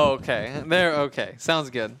this. Oh, okay. Okay. Sounds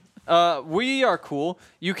good. We are cool.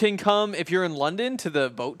 You can come if you're in London to the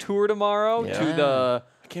boat tour tomorrow. Yeah. To the.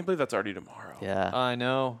 I can't believe that's already tomorrow. Yeah. I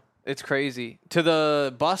know it's crazy. To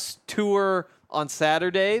the bus tour on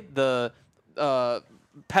Saturday. The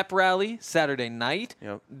pep rally Saturday night.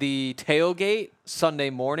 Yep. The tailgate Sunday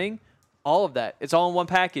morning. All of that. It's all in one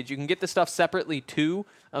package. You can get the stuff separately too.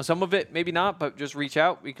 Some of it maybe not, but just reach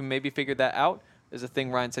out. We can maybe figure that out. Is a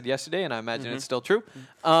thing Ryan said yesterday, and I imagine it's still true.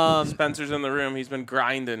 Spencer's in the room. He's been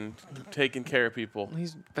grinding, taking care of people.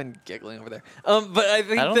 He's been giggling over there. But I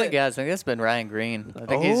think I don't think he has. I think it's been Ryan Green. I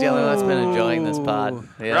think he's the only one that's been enjoying this pod.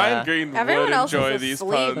 Yeah. Ryan Green Everyone would else enjoy is these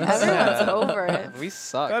asleep. puns. Everyone's over it. we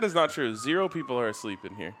suck. That is not true. 0 people are asleep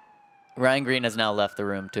in here. Ryan Green has now left the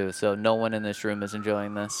room, too, so no one in this room is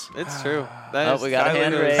enjoing this. It's true. That Oh, is- we got a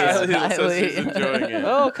hand raised. Kylie says she's Kylie. enjoying it.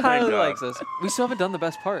 Oh, Thank Kylie God. likes us. We still haven't done the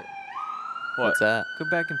best part. What? What's that? Good,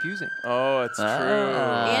 bad, confusing. Oh, it's true.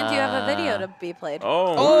 And you have a video to be played.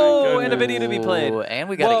 Oh, Oh, my and a goodness. video to be played. Ooh, and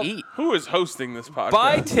we got to Well, eat. Who is hosting this podcast?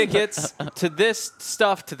 Buy tickets to this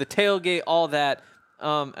stuff, to the tailgate, all that.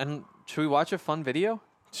 And should we watch a fun video?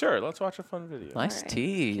 Sure, let's watch a fun video. Nice Alright,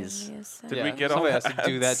 tease. give me a sec. Did we get all Somebody the has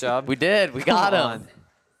to do that ads? job. We did. We got Come him.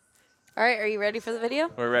 All right, are you ready for the video?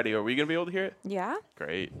 We're ready. Are we going to be able to hear it? Yeah.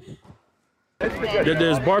 Great.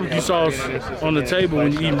 There's barbecue sauce on the table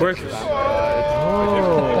when you're eating breakfast.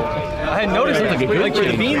 I hadn't noticed it. Like for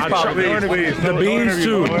the beans, probably. The beans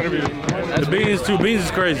too. The beans too. Beans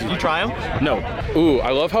is crazy. You try them? No. Ooh,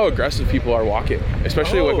 I love how aggressive people are walking.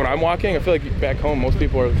 Especially like when I'm walking, I feel like back home most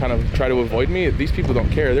people are kind of try to avoid me. These people don't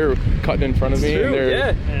care. They're cutting in front of me. And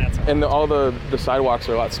they're, and all the sidewalks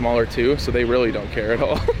are a lot smaller too, so they really don't care at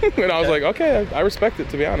all. And I was like, okay, I respect it,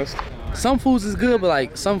 to be honest. Some foods is good, but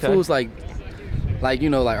like some foods like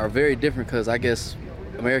are very different because I guess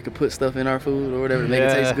America put stuff in our food or whatever to make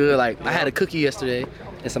it taste good. Like I had a cookie yesterday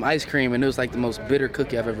and some ice cream, and it was like the most bitter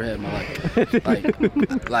cookie I've ever had in my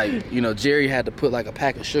life. like Jerry had to put like a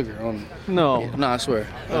pack of sugar on. No. No, I swear.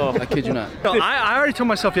 I kid you not. No, I already told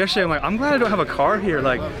myself yesterday, I'm glad I don't have a car here.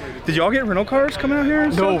 Like, did y'all get rental cars coming out here?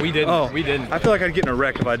 And No, stuff? we didn't. Oh, We didn't. I feel like I'd get in a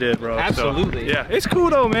wreck if I did, bro. so, Absolutely. yeah, it's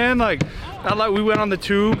cool though, man. Like we went on the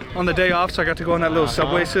tube on the day off, so I got to go on that little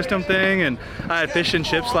subway system thing, and I had fish and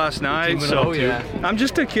chips last night. So Oh, yeah. I'm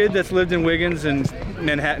just a kid that's lived in Wiggins and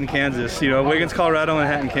Manhattan, Kansas. Wiggins, Colorado,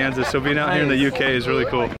 Manhattan, Kansas. So being out here in the UK is really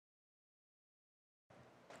cool.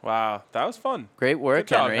 Wow, that was fun. Great work,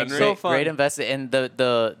 Good job, Henry. Henry. So fun. Great investing. And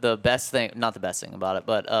the best thing, not the best thing about it,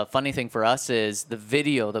 but funny thing for us is the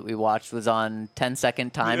video that we watched was on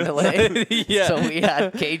 10-second time delay. Yeah. So we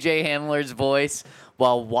had KJ Hamler's voice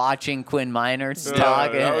while watching Quinn Miners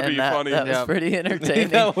talk, that would and be that, funny. that was Yeah. pretty entertaining.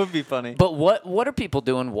 That would be funny. But what are people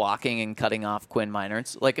doing walking and cutting off Quinn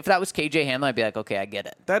Miners? Like if that was KJ Hamler, I'd be like, okay, I get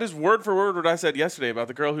it. That is word for word what I said yesterday about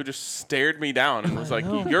the girl who just stared me down and was like,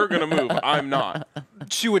 "You're gonna move. I'm not."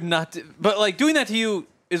 She would not. But like doing that to you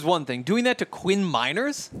is one thing. Doing that to Quinn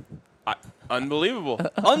Miners, Unbelievable.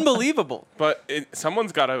 unbelievable. But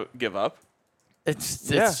someone's got to give up.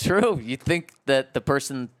 It's true. You'd think that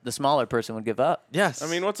the smaller person would give up. Yes. I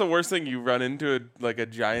mean, what's the worst thing? You run into a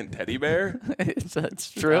giant teddy bear? That's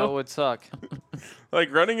that true. would suck.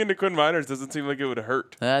 Like running into Quinn Miners doesn't seem like it would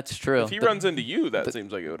hurt. That's true. If he runs into you, that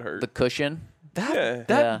seems like it would hurt. The cushion. Yeah.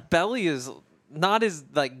 That belly is not as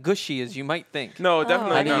like gushy as you might think. No,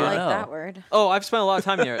 definitely I don't not. like know? that word. Oh, I've spent a lot of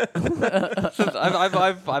time near it.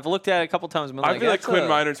 I've looked at it a couple times. And been I feel like that's Quinn a-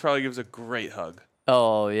 Miners probably gives a great hug.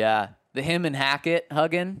 Oh yeah, him and Hackett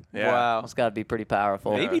hugging. Yeah. Wow. It's got to be pretty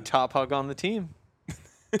powerful. Maybe top hug on the team.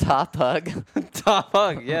 Top hug. Top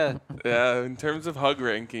hug, yeah. Yeah, in terms of hug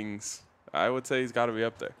rankings, I would say he's got to be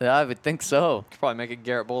up there. Yeah, I would think so. Could probably make a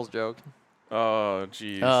Garrett Bowles joke. Oh,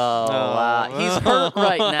 jeez. Oh, wow. He's hurt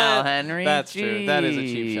right now, Henry. That's true. That is a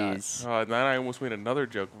cheap shot. Jeez. Oh, and then I almost made another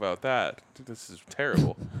joke about that. This is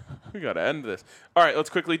terrible. We got to end this. All right, let's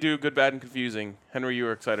quickly do good, bad, and confusing. Henry, you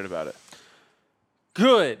were excited about it.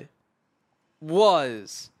 Good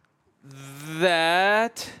was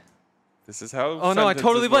that. This is how. Oh no, I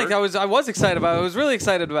totally sentences blanked. work. I was excited about it. I was really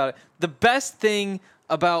excited about it. The best thing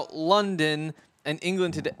about London and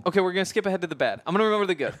England today. Okay, we're gonna skip ahead to the bad. I'm gonna remember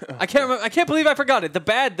the good. I can't remember. I can't believe I forgot it. The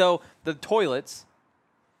bad though, the toilets.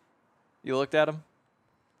 You looked at them.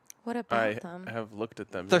 What about I them? have looked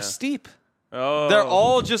at them. They're yeah. steep. Oh. They're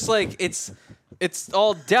all just like it's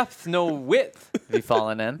all depth, no width. Have you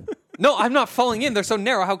fallen in? No, I'm not falling in. They're so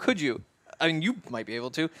narrow. How could you? I mean, you might be able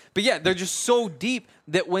to, but yeah, they're just so deep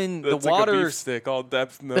that when That's the like a water beef stick, all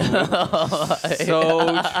depth, no.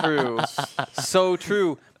 So true. So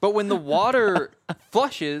true. But when the water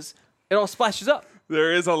flushes, it all splashes up.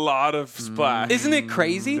 There is a lot of splash. Isn't it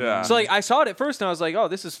crazy? Yeah. So like I saw it at first and I was like, oh,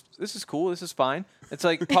 this is cool. This is fine. It's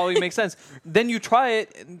like probably makes sense. Then you try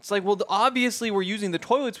it and it's like, well, obviously we're using the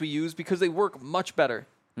toilets we use because they work much better.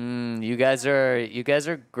 You guys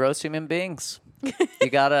are gross human beings. you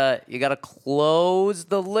gotta close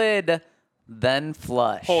the lid, then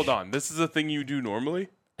flush. Hold on. This is a thing you do normally?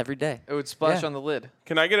 Every day. It would splash Yeah. on the lid.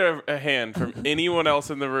 Can I get a hand from anyone else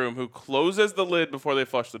in the room who closes the lid before they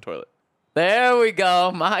flush the toilet? There we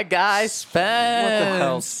go, my guy Spence. What the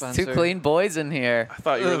hell, Two Spencer? clean boys in here. I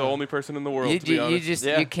thought you were the only person in the world, to be honest.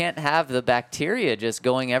 Yeah. You can't have the bacteria just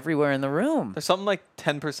going everywhere in the room. There's something like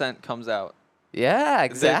 10% comes out. Yeah,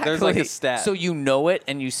 exactly. There's like a stat. So you know it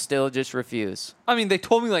and you still just refuse. I mean, they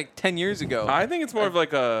told me like 10 years ago. I think it's more of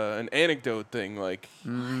like an anecdote thing. Like,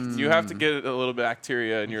 you have to get a little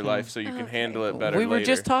bacteria in your life so you can handle it better We were later.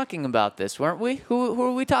 just talking about this, weren't we? Who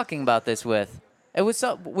were we talking about this with? It was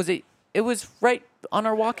it was right on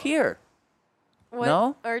our walk here. What?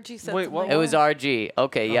 No? RG said Wait, something. what? It was RG.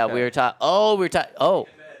 Okay, yeah, Okay. we were talking. Oh, we were talking. Oh,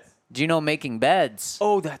 do you know making beds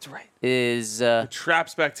Oh, that's right. is?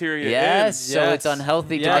 Traps bacteria Yes, in. so Yes. it's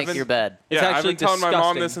unhealthy Yeah. to make your bed. It's Yeah, I've actually been telling my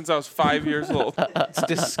mom disgusting. this since I was 5 years old. It's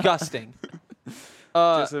disgusting.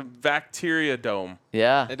 Just a bacteria dome.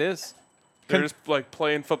 Yeah. It is. They're just like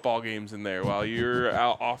playing football games in there while you're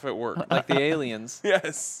out off at work. Like the aliens.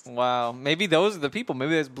 Yes. Wow. Maybe those are the people.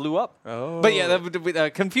 Maybe they just blew up. Oh. But yeah, that would be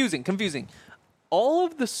confusing. All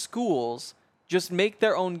of the schools just make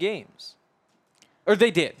their own games. Or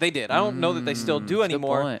they did. I don't know that they still do that's a good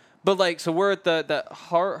anymore. point. But like, so we're at the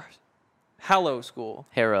Harrow School.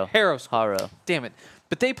 Harrow. Harrow School. Harrow. Damn it.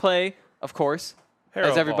 But they play, of course, Harrow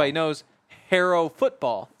as everybody ball. knows, Harrow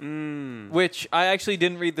football. Which I actually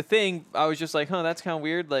didn't read the thing. I was just like, that's kind of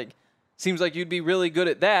weird. Like, seems like you'd be really good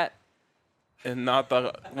at that. And not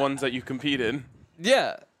the ones that you compete in.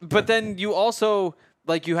 Yeah, but then you also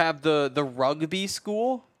like you have the rugby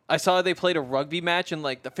school. I saw they played a rugby match in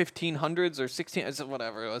like the 1500s or 16,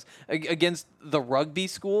 whatever it was, against the rugby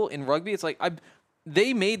school in rugby. It's like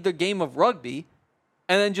they made the game of rugby,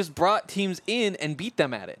 and then just brought teams in and beat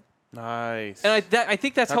them at it. Nice. And I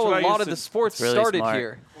think that's how what I a lot used of to- the sports Really started smart.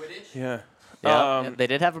 here. Yeah. Yeah, they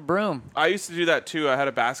did have a broom. I used to do that too. I had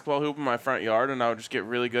a basketball hoop in my front yard, and I would just get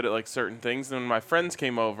really good at like certain things. And when my friends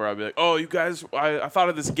came over, I'd be like, "Oh, you guys, I thought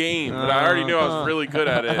of this game, and I already knew I was really good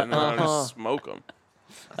at it, and then I'd just smoke them."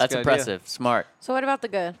 That's a good impressive. Smart. So what about the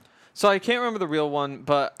good? So I can't remember the real one,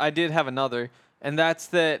 but I did have another, and that's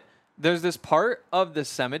that there's this part of the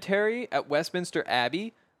cemetery at Westminster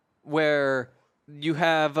Abbey where you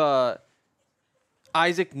have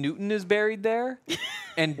Isaac Newton is buried there,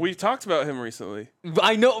 and We talked about him recently.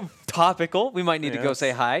 I know topical. We might need to go Yes.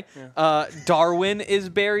 say hi. Darwin is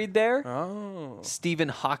buried there. Oh. Stephen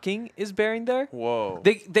Hawking is buried there. Whoa.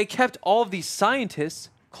 They kept all of these scientists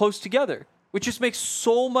close together, which just makes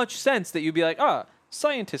so much sense that you'd be like,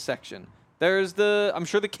 scientist section. There's I'm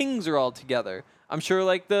sure the Kings are all together. I'm sure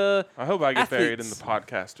like the I hope I get buried in the athletes.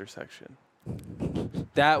 podcaster section.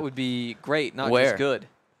 That would be great, not Where? just good.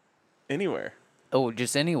 Anywhere. Oh,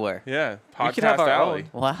 just anywhere. Yeah. We Podcast could have our Alley.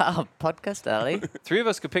 own. Wow, podcast alley. 3 of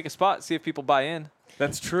us could pick a spot, see if people buy in.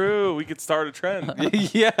 That's true. We could start a trend.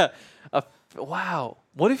 Yeah. Wow.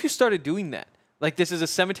 What if you started doing that? Like this is a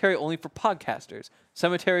cemetery only for podcasters.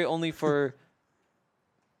 Cemetery only for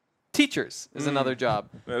teachers is another job.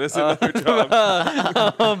 Yeah, this is another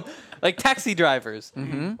job. Like taxi drivers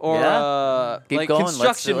or Keep like going.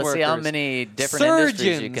 construction Let's workers. see how many different surgeons,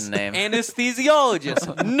 industries you can name.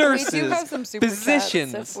 anesthesiologists, nurses, We do have some super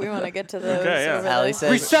physicians, chats if we want to get to those. Okay, yeah. over Allie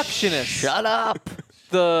there. says, receptionists, "Shut up."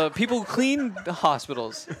 the people who clean the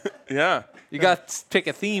hospitals. Yeah. You got to pick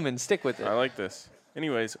a theme and stick with it. I like this.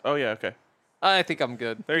 Anyways, oh yeah, okay. I think I'm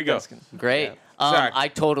good. There you go. guys can- Great. Yeah. Zach. I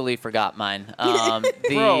totally forgot mine. Bro,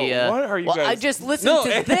 what are you well, I guys- just listened No,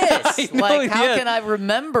 to this. I know, Like, how yeah. can I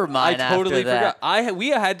remember mine I totally after that? forgot. We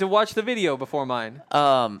had to watch the video before mine.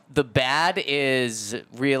 The bad is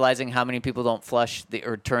realizing how many people don't flush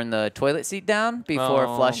or turn the toilet seat down before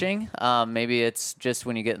Oh. flushing. Maybe it's just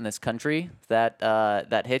when you get in this country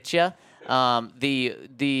that hits you.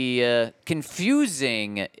 The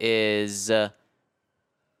confusing is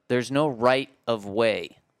there's no right of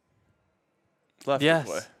way. Left Yes.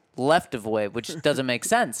 way. Left of way, which doesn't make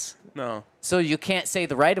sense. No. So you can't say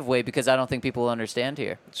the right of way because I don't think people will understand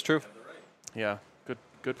here. It's true. Yeah.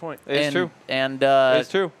 Good point. It's true. And It's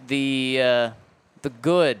true. The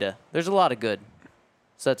good. There's a lot of good.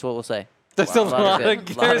 So that's what we'll say. There's Wow. a lot of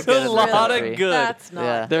good. there's good a in lot this of country. good. That's not.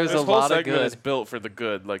 Yeah. There's This a whole lot of segment good. is built for the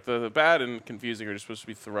good. Like the bad and confusing are just supposed to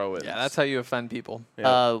be throw-ins. Yeah, that's how you offend people. Yeah.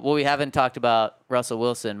 Well, we haven't talked about Russell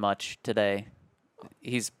Wilson much today.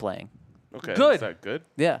 He's playing. Okay. Good. Is that good?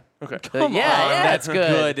 Yeah. Okay. Yeah, that's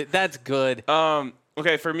good. That's good.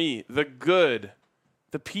 Okay, for me, the good,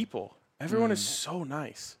 the people. Everyone is so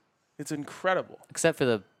nice. It's incredible. Except for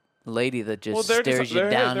the lady that just they're stares just, you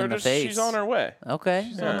down they're in the just, face. She's on her way. Okay.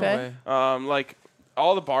 Yeah. Okay. Like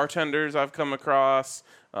all the bartenders I've come across,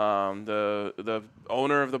 the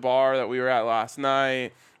owner of the bar that we were at last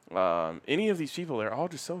night, any of these people, they're all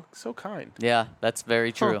just so kind. Yeah, that's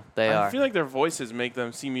very true. They I are. feel like their voices make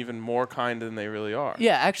them seem even more kind than they really are.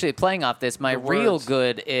 Yeah, actually, playing off this, my The real words.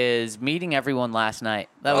 good is meeting everyone last night.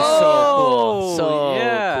 That was Oh, so cool. So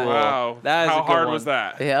yeah. cool. Wow. That is a How good hard one. was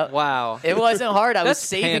that? Yeah. Wow. It wasn't hard. I was That's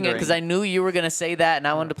saving it pandering. because I knew you were going to say that, and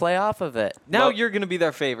I wanted to play off of it. Now Well- you're going to be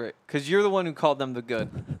their favorite because you're the one who called them the good.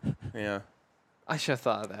 Yeah. I should have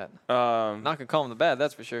thought of that. Um, Not going to call them the bad,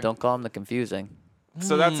 that's for sure. Don't call them the confusing.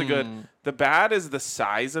 So that's a good. The bad is the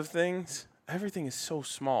size of things. Everything is so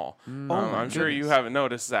small. I'm sure you haven't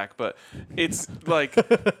noticed, Zach, but it's like,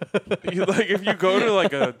 if you go to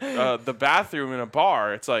like the bathroom in a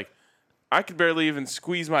bar, it's like I could barely even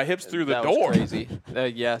squeeze my hips through the That door. was crazy.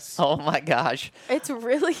 Yes. Oh, my gosh. It's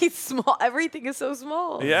really small. Everything is so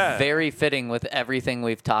small. Yeah. Very fitting with everything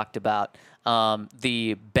we've talked about.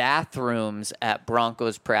 The bathrooms at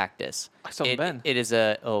Broncos practice. I still haven't been. It is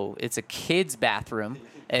it's a kid's bathroom.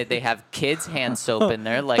 They have kids hand soap in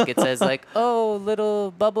there, like it says, like, oh,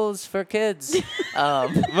 little bubbles for kids,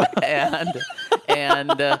 and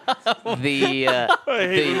the I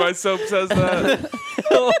hate when my soap says that.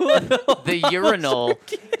 the urinal.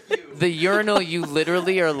 The urinal, you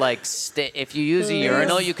literally are like, if you use a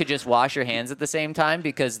urinal, you could just wash your hands at the same time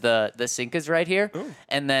because the sink is right here.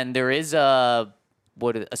 And then there is a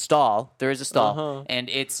stall. There is a stall, and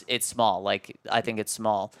it's small. Like, I think it's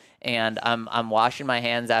small. And I'm washing my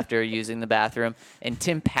hands after using the bathroom, and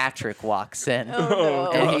Tim Patrick walks in,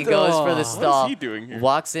 and he goes for the stall. What is he doing here?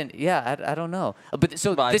 Walks in. Yeah, I don't know. But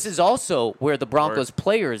so this is also where the Broncos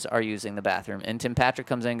players are using the bathroom, and Tim Patrick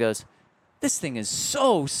comes in and goes, "This thing is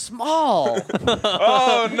so small."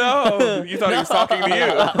 Oh no! You thought he was talking to you.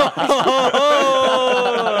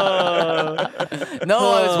 No,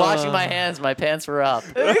 I was washing my hands. My pants were up.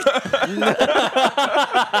 Freaking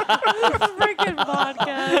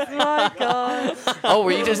podcast. My God. Oh,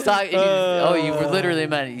 were you just talking? You were literally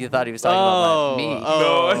meant. You thought he was talking about me.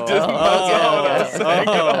 No, I didn't. That's all I was saying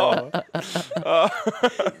at all.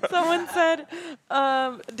 Someone said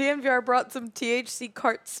DNVR brought some THC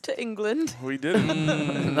carts to England. We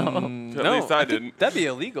didn't. At least I didn't. That'd be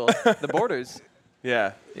illegal. The borders.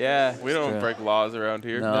 Yeah. Yeah. We don't true. break laws around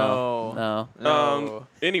here. No.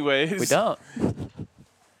 Anyways. We don't.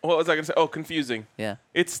 What was I going to say? Oh, confusing. Yeah.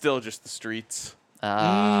 It's still just the streets.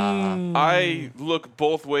 Mm. I look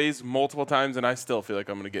both ways multiple times, and I still feel like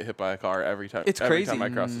I'm going to get hit by a car every time. It's every crazy. time I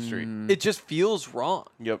cross the street. It just feels wrong.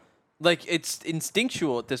 Yep. Like, it's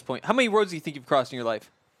instinctual at this point. How many roads do you think you've crossed in your life?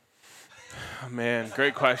 Oh, man,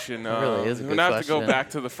 great question. really is a I'm good going to have to go question. back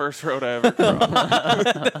to the first road I ever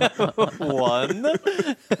crossed. 1, 2,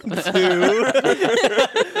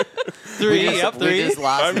 3. We just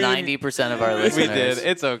lost 90% of our We listeners. did.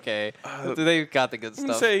 It's okay. They got the good I'm going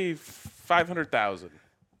to stuff. say 500,000.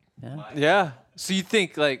 Yeah. So you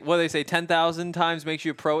think like what do they say? 10,000 times makes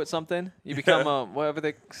you a pro at something. You become a whatever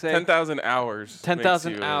they say. 10,000 hours.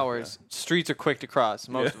 10,000 hours. Streets are quick to cross.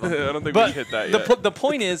 Most of them. I don't think But we hit that yet. the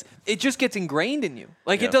point is, it just gets ingrained in you.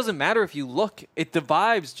 Like it doesn't matter if you look. The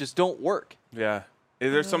vibes just don't work. Yeah.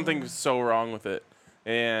 There's something so wrong with it.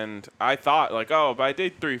 And I thought, like, oh, by day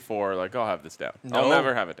 3, 4, like, I'll have this down. I'll No.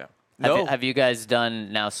 never have it down. Have you guys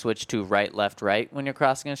done now switch to right, left, right when you're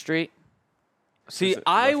crossing a street? See, Is it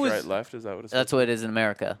I left, was right, left. Is that what it's? That's what it is in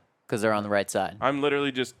America because they're on the right side. I'm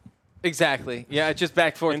literally just exactly. Yeah, it's just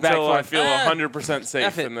back forth, back until I forth. feel 100% F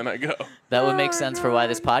safe, it. and then I go. That would make sense for why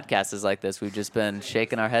this podcast is like this. We've just been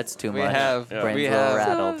shaking our heads too We much. have. Yeah. Brains We a little have.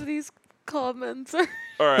 rattled. Some of these comments are.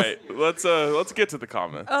 All right, let's get to the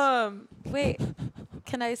comments. Wait,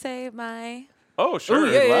 can I say my? Oh, sure.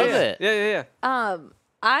 Ooh, yeah, love it. Yeah.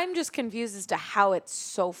 I'm just confused as to how it's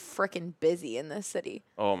so freaking busy in this city.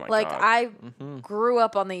 Oh my Like god. I grew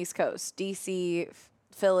up on the East Coast, DC,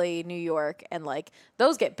 Philly, New York, and like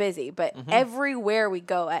those get busy. But everywhere we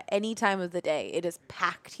go at any time of the day, it is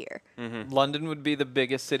packed here. London would be the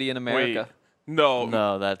biggest city in America. Wait. No,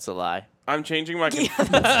 No, that's a lie. I'm changing my.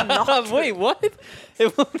 Wait, what?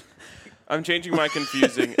 I'm changing my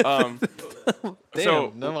confusing. Damn,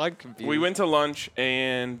 So, no, I'm confused. We went to lunch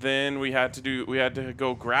and then we had to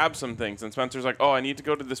go grab some things. And Spencer's like, "Oh, I need to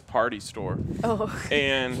go to this party store." Oh,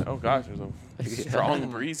 And oh gosh, there's a strong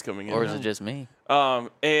breeze coming in. Or is it just me?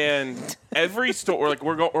 And every store, like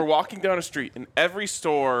we're walking down a street, and every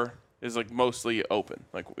store is like mostly open,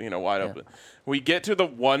 like wide open. We get to the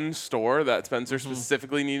one store that Spencer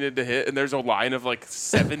specifically needed to hit, and there's a line of like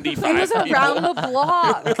 75 it was people. around the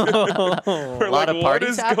block. We're lot like, of what parties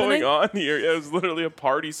is happening? going on here? It was literally a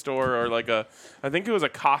party store, or like I think it was a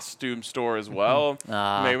costume store as well.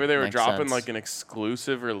 Maybe they were makes dropping sense. like an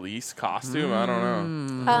exclusive release costume. I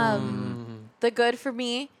don't know. The good for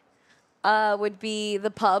me would be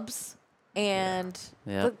the pubs. And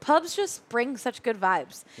Yeah. the pubs just bring such good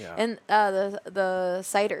vibes. Yeah. And the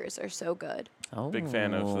ciders are so good. Oh. Big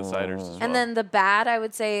fan of the ciders as well. And then the bad, I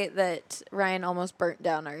would say that Ryan almost burnt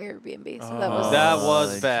down our Airbnb. So that was That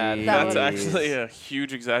was bad. geez. That That's was- actually a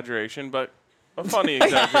huge exaggeration, but a funny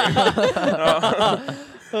exaggeration.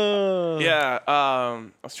 Yeah, I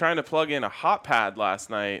was trying to plug in a hot pad last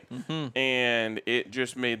night, and it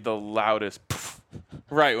just made the loudest poof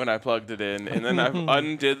right when I plugged it in. And then I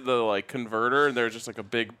undid the like converter, and there's just like a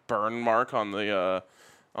big burn mark on the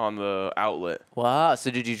outlet. Wow.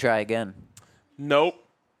 So did you try again? Nope.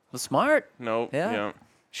 Well, smart. Nope. Yeah.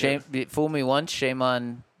 Shame. Fool me once. Shame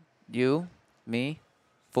on you. Me.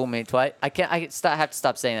 Fool me twice. I can't. Have to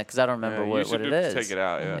stop saying that because I don't remember you what should it is. take it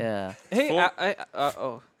out. Yeah. Yeah. Hey,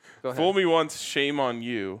 Full- go ahead. Fool me once, shame on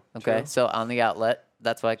you. Okay. So on the outlet,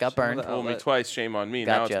 that's why it got burned. the Fool me outlet. twice, shame on me.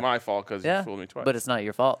 Now Gotcha. it's my fault because Yeah. you fooled me twice. But it's not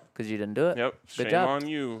your fault because you didn't do it. Yep. Good Shame job. on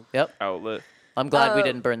you. Yep. Outlet. I'm glad we Oh.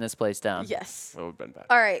 didn't burn this place down. yes. That would have been bad.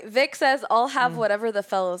 All right. Vic says, I'll have whatever the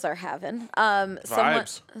fellows are having.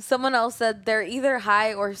 Vibes. Someone else said they're either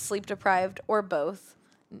high or sleep deprived or both.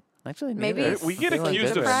 Actually, Maybe neither. it's We get Feeling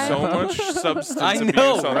accused good of right so now. much substance I abuse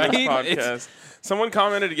know, on right? this podcast. It's- Someone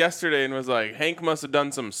commented yesterday and was like, Hank must have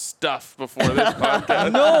done some stuff before this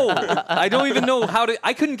podcast. No, I don't even know how to.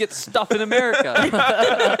 I couldn't get stuff in America.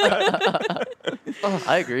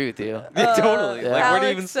 I agree with you. Totally. Yeah. Like, where do you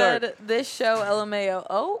Alex even start? said, this show, LMAO.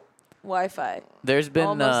 Oh, Wi-Fi. There's been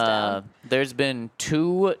Almost down. there's been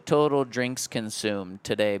 2 total drinks consumed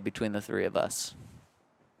today between the 3 of us.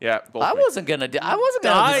 Yeah, both I me. wasn't gonna say who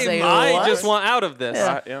it I was. just want out of this.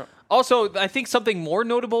 Yeah. Also, I think something more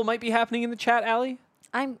notable might be happening in the chat, Allie.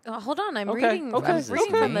 I'm hold on. I'm Okay, reading. okay, I'm does this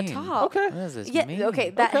reading from the mean? top. Okay. What does this Yeah. mean? Okay.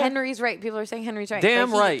 That Okay. Henry's right. People are saying Henry's right. Damn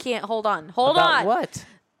but he right. Can't hold on. Hold About on. what?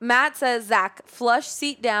 Matt says, Zach, flush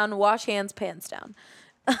seat down, wash hands, pants down.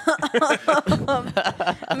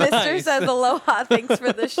 Mr. says, aloha, thanks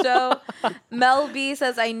for the show. Mel B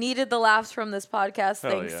says, I needed the laughs from this podcast.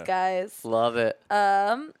 Hell Thanks, yeah. guys. Love it.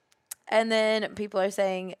 And then people are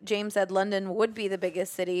saying, James said London would be the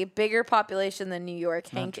biggest city, bigger population than New York.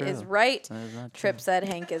 Hank is true. right. That is not Trip said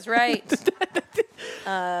Hank is right.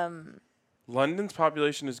 London's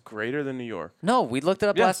population is greater than New York. No, we looked it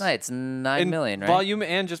up Yes. last night. It's 9 In million, right? volume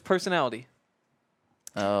and just personality.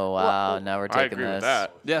 Oh wow! Now we're I taking agree this. with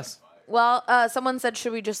that. Yes. Well, someone said,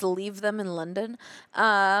 should we just leave them in London?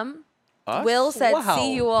 Us? Will said, Wow.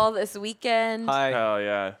 see you all this weekend. Hi. Hell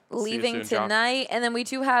yeah. See you Leaving soon, Jock. tonight. And then we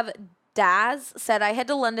do have Daz said, I head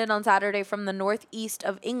to London on Saturday from the northeast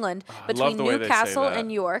of England between the way they say Newcastle that.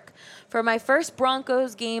 and York for my first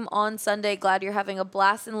Broncos game on Sunday. Glad you're having a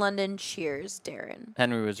blast in London. Cheers, Darren.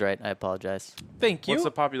 Henry was right. I apologize. Thank you. What's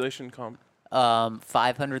the population comp?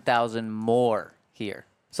 500,000 more here.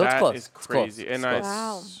 So it's close. That is It's close. crazy. And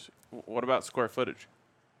Wow. what about square footage?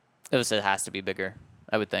 It has to be bigger,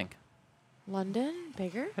 I would think. London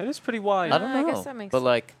bigger? It is pretty wide. I don't know. I guess that makes but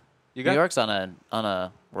like, You New got- York's on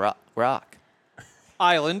a rock.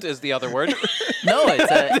 Island is the other word. No,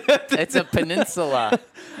 it's a peninsula.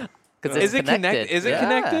 'Cause Is it's it connected? Is it Yeah,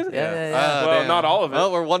 connected? Yeah. Well, damn. not all of it.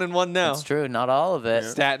 Well, we're 1-1 now. It's true. Not all of it.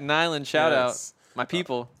 Staten Island, shout Yes. out. My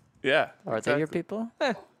people. Yeah. Are they your people?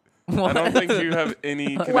 I don't think you have any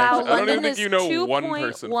connection. Wow, I don't London even think is you know one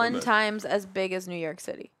person. from 2.1 there. times as big as New York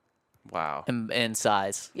City. Wow. In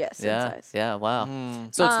size. Yes, in Yeah. size. Yeah. Wow.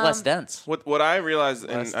 So it's less dense. What I realize,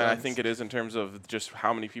 and Less I dense. think it is in terms of just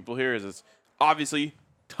how many people here, is it's obviously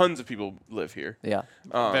tons of people live here. Yeah.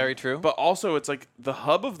 Very true. But also, it's like the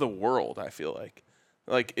hub of the world. I feel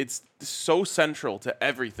like it's so central to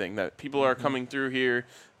everything that people are coming through here,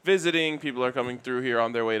 visiting. People are coming through here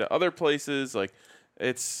on their way to other places. Like,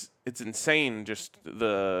 it's insane. Just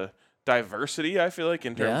the diversity. I feel like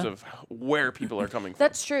in terms Yeah. of where people are coming from.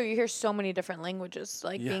 That's true. You hear so many different languages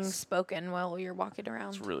being Yes. spoken while you're walking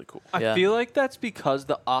around. It's really cool. I Yeah. feel like that's because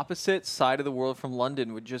the opposite side of the world from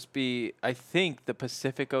London would just be, I think, the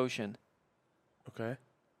Pacific Ocean. Okay.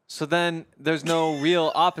 So then there's no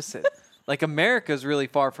real opposite. Like America's really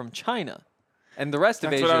far from China, and the rest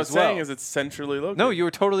of That's Asia what I was as well. saying. Is it's centrally located. No, you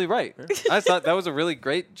were totally right. I thought that was a really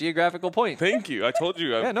great geographical point. Thank you. I told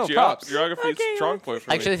you. Yeah, no, props. Geography is a strong point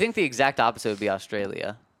for Actually, I me. think the exact opposite would be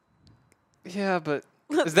Australia. Yeah, but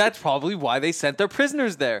that's probably why they sent their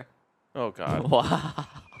prisoners there. Oh God. Wow.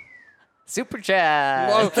 Super chat.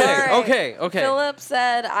 Okay. Philip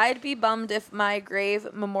said, I'd be bummed if my grave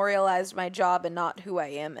memorialized my job and not who I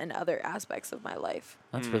am and other aspects of my life.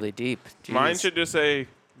 That's really deep. Mine Jeez. should just say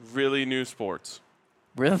really new sports.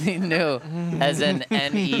 Really new. As in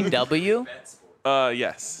N-E-W?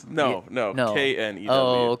 Yes. No. No. K-N-E-W.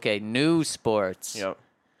 Oh, okay. New sports. Yep.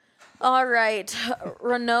 All right.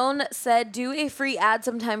 Renon said, do a free ad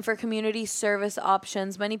sometime for community service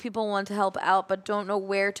options. Many people want to help out but don't know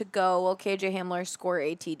where to go. Will KJ Hamler score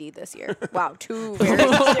ATD this year? Wow, two very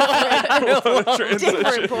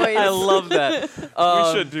different points. I love that.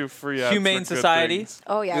 We should do free ads Humane for good Society. things.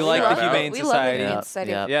 Oh, yeah. We we like love the it. Humane We Society. love the Humane Yeah,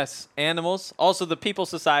 Society. yeah. Yes, animals. Also the people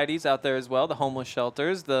societies out there as well. The homeless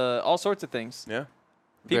shelters. The all sorts of things. Yeah.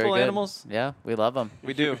 Very People, good. animals. Yeah, we love them.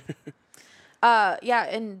 We do. Yeah,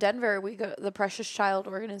 in Denver, we go. The Precious Child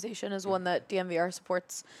organization is one that DMVR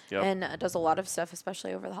supports Yep. and does a lot of stuff,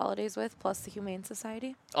 especially over the holidays with. Plus the Humane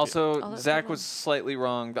Society. Also, All those Zach people. was slightly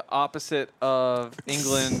wrong. The opposite of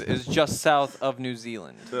England is just south of New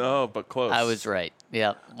Zealand. Oh, but close. I was right.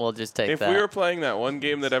 Yeah, we'll just take If that. we were playing that one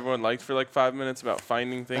game that everyone liked for like 5 minutes about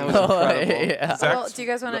finding things. was incredible. Yeah. Well, Zach's- do you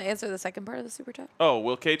guys want to answer the second part of the super chat? Oh,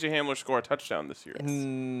 will KJ Hamler score a touchdown this year?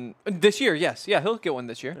 This year, yes. Yeah, he'll get one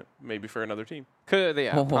this year. Maybe for another team. Could,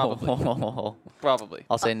 yeah, probably. Probably.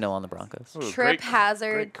 I'll say no on the Broncos. Ooh, Trip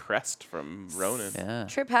Hazard. Great crest from Ronan. Yeah.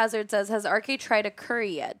 Trip Hazard says, has RK tried a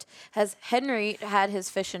curry yet? Has Henry had his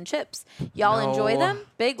fish and chips? Y'all enjoy No. them?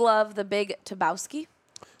 Big love, the big Tabowski.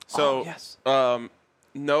 So, yes.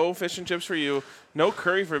 No fish and chips for you. No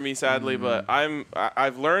curry for me, sadly. But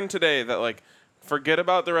I've learned today that like, forget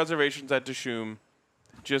about the reservations at Dishoom.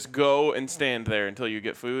 Just go and stand there until you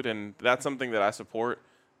get food, and that's something that I support.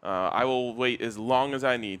 I will wait as long as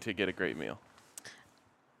I need to get a great meal.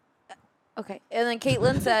 Okay. And then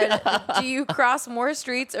Caitlin said, do you cross more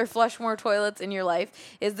streets or flush more toilets in your life?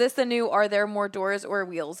 Is this the new are there more doors or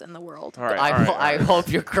wheels in the world? All right. I hope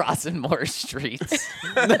you're crossing more streets.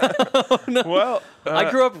 Well, I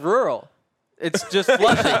grew up rural. It's just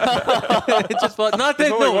flushing. It's just flushing. Not that,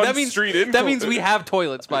 There's only no, one that means street in that means we have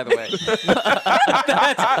toilets, by the way.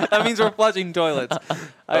 That means we're flushing toilets.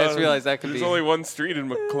 I just realized that could There's be only one street in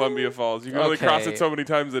Columbia Falls. You can only cross Okay. it so many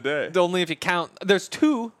times a day. only if you count. There's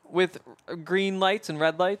two with green lights and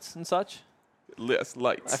red lights and such. Yes,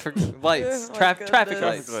 lights. I forget lights, Oh my traffic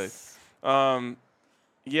goodness. lights.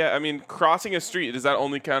 Yeah, I mean, crossing a street, does that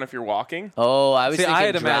only count if you're walking? Oh, I was See, I thinking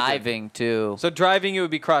had imagined. driving too. So driving, it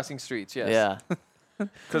would be crossing streets. Yes. Yeah.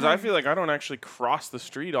 Because I feel like I don't actually cross the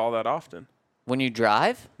street all that often. When you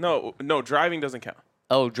drive? No, driving doesn't count.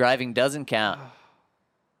 Oh, driving doesn't count.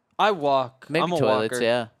 I walk. Maybe I'm a toilets, walker.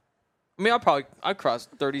 yeah. I mean, I cross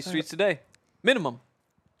 30 streets a day, minimum.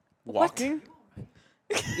 Walking?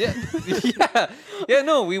 Yeah. Yeah.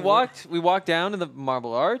 No, we walked down to the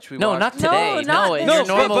Marble Arch. We No, walked not today. not No, in this your day.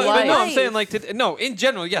 normal but life. no, I'm saying like no. In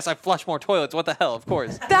general, yes, I flush more toilets. What the hell? Of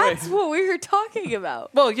course. That's what we were talking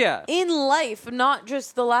about. Well, yeah. In life, not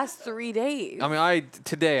just the last 3 days. I mean,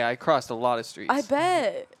 today I crossed a lot of streets. I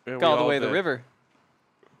bet. Yeah, we Got all the all way to the did. river.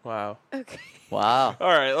 Wow. Okay. Wow. All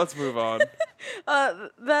right, let's move on.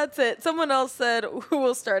 That's it. Someone else said who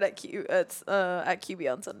will start at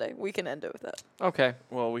QB on Sunday. We can end it with that. Okay.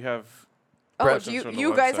 Well, we have. Oh, questions do from the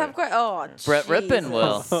you guys website. have questions? Oh, Brett Rippin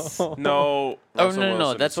will. No. Oh, Russell no.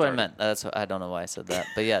 Wilson That's to what I start. meant. I don't know why I said that.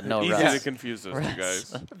 But yeah, no, Easy Russ. to confuse those two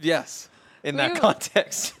guys. Yes. In that You-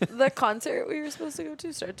 context. the concert we were supposed to go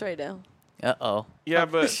to starts right now. Uh-oh. Yeah,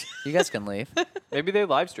 but You guys can leave. Maybe they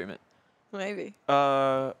live stream it. Maybe.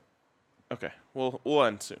 okay, we'll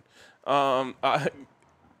end soon.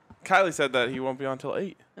 Kylie said that he won't be on till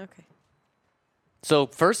 8. Okay. So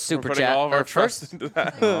first We're super putting chat. all of our or first, trust into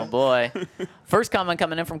that. oh boy. First comment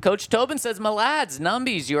coming in from Coach Tobin says, "My lads,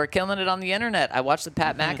 Numbies, you are killing it on the internet. I watched the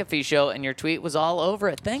Pat McAfee show and your tweet was all over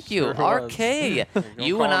it. Thank you, Sure was. RK. Don't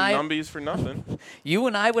you call and him I, numbies for nothing. you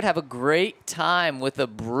and I would have a great time with the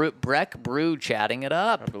Breck Brew chatting it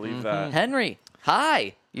up. I believe that. Henry,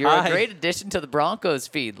 hi. You're Hi. a great addition to the Broncos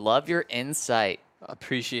feed. Love your insight.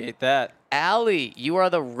 Appreciate that. Allie, you are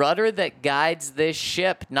the rudder that guides this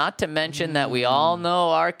ship. Not to mention that we all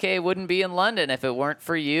know RK wouldn't be in London if it weren't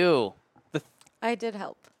for you. I did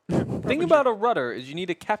help. Thing about a rudder is you need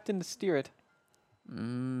a captain to steer it.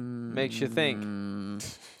 Makes you think.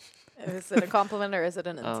 Is it a compliment or is it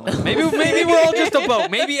an insult? Maybe we're all just a boat.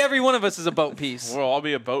 Maybe every one of us is a boat piece. We'll all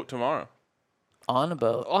be a boat tomorrow. On a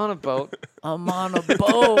boat. On a boat. I'm on a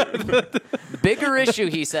boat. Bigger issue,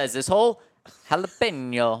 he says, this whole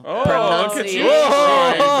jalapeno Oh, look at you.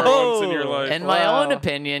 pronunciation. For once in your life. In my own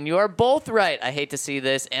opinion, you are both right. I hate to see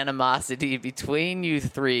this animosity between you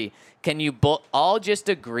three. Can you all just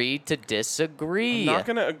agree to disagree? I'm not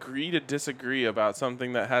going to agree to disagree about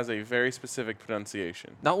something that has a very specific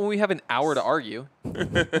pronunciation. Not when we have an hour to argue.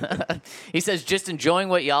 He says, just enjoying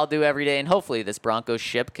what y'all do every day, and hopefully this Broncos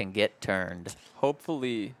ship can get turned.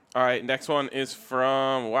 Hopefully. All right, next one is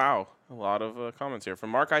from, wow, a lot of comments here. From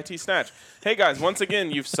Mark IT Snatch. Hey, guys, once again,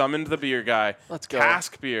 you've summoned the beer guy. Let's go.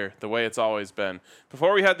 Cask beer, the way it's always been.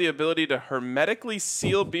 Before we had the ability to hermetically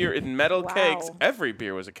seal beer in metal kegs, every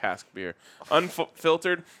beer was a cask beer.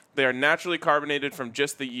 Unfiltered, they are naturally carbonated from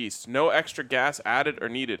just the yeast. No extra gas added or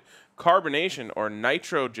needed. Carbonation or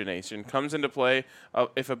nitrogenation comes into play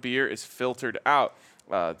if a beer is filtered out.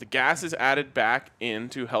 The gas is added back in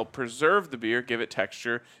to help preserve the beer, give it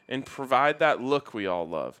texture, and provide that look we all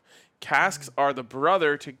love. Casks are the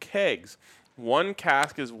brother to kegs. One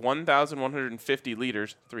cask is 1,150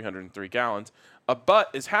 liters, 303 gallons. A butt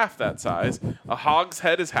is half that size. A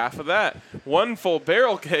hogshead is half of that. One full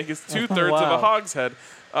barrel keg is 2/3 of a hogshead.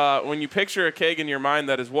 When you picture a keg in your mind,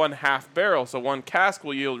 that is one half barrel. So one cask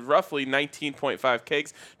will yield roughly 19.5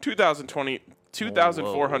 kegs,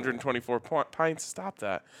 2,424 pints. Stop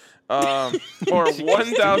that. Or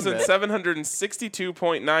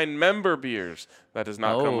 1,762.9 member beers. That does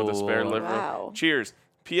not come with a spare liver. Wow. Cheers.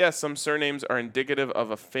 P.S. Some surnames are indicative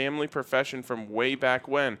of a family profession from way back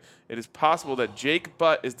when. It is possible that Jake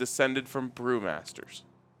Butt is descended from brewmasters.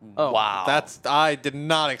 Oh, Wow. I did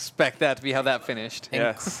not expect that to be how that finished.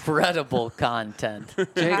 Yes. Incredible content.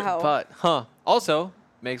 Jake Wow. Butt. Huh. Also,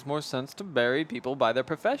 makes more sense to bury people by their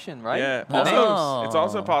profession, right? Yeah. The names. Also, it's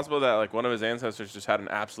also possible that like one of his ancestors just had an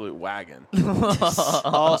absolute wagon.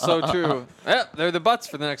 Also true. Yeah, they're the butts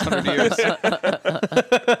for the next 100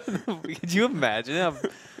 years. Could you imagine?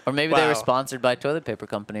 Or maybe they Wow. were sponsored by a toilet paper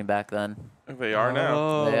company back then. They are now.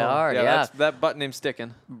 Oh. They are, yeah. That's, that butt name's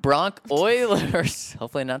sticking. Bronc Oilers,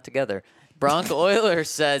 hopefully not together. Bronc Oilers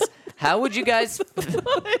says, how would you guys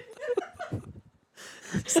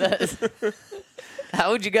says,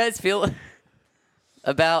 how would you guys feel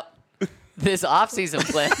about this offseason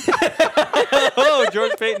plan? Oh,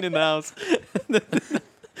 George Payton in the house.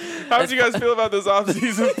 How would you guys feel about this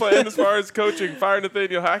offseason plan as far as coaching? Fire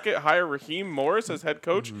Nathaniel Hackett, hire Raheem Morris as head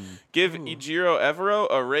coach, give Ejiro Evero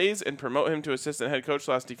a raise, and promote him to assistant head coach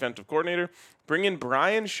 / defensive coordinator. Bring in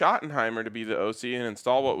Brian Schottenheimer to be the OC and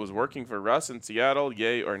install what was working for Russ in Seattle.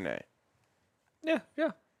 Yay or nay? Yeah,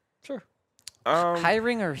 sure.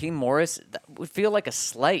 Hiring Raheem Morris that would feel like a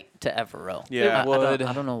slight to Evero. Yeah. I would.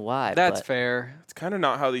 don't know why. That's but- fair. It's kind of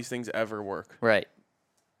not how these things ever work. Right.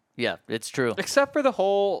 Yeah, it's true. Except for the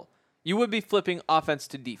whole, you would be flipping offense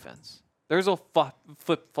to defense. There's a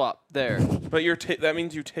flip-flop there. But that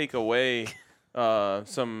means you take away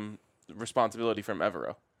some responsibility from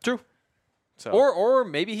Evero. True. So, Or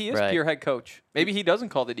maybe he is Right. pure head coach. Maybe he doesn't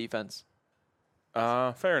call the defense.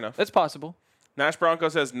 fair enough. That's possible. Nash Bronco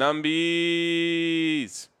says,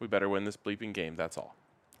 Numbies. We better win this bleeping game. That's all.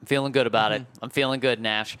 I'm feeling good about it. I'm feeling good,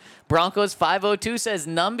 Nash. Broncos 502 says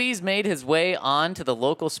Numbies made his way on to the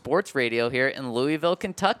local sports radio here in Louisville,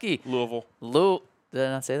 Kentucky. Louisville. Did I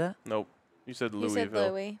not say that? Nope. You said You Louisville.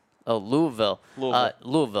 said Louis. Oh, Louisville.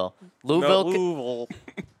 Louisville. Louisville.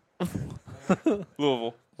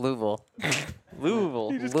 Louisville. Louisville.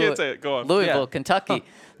 Louisville. You just can't say it. Go on. Louisville, Kentucky.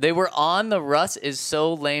 They were on the Russ is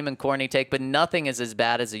so lame and corny take, but nothing is as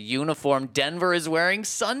bad as a uniform Denver is wearing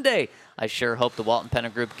Sunday. I sure hope the Walton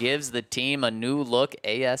Penner Group gives the team a new look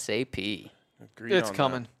ASAP. Agreed It's on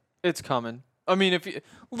coming. It's coming. I mean, if you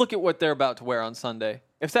look at what they're about to wear on Sunday.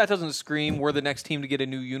 If that doesn't scream we're the next team to get a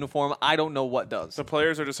new uniform, I don't know what does. The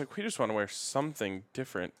players are just like, we just want to wear something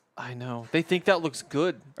different. I know. They think that looks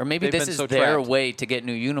good. Or maybe They've this been is so their trapped. way to get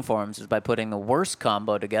new uniforms is by putting the worst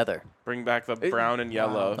combo together. Bring back the brown and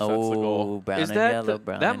yellow. If that's the Oh, goal. brown Is and that yellow, the-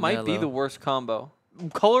 brown that and might be yellow. the worst combo?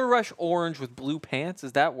 Color Rush orange with blue pants,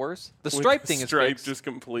 is that worse? The stripe thing is Stripe fixed. just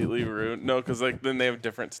completely ruined. No, because like then they have a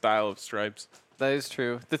different style of stripes. That is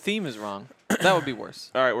true. The theme is wrong. That would be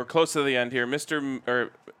worse. All right, we're close to the end here. M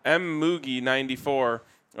Moogie 94.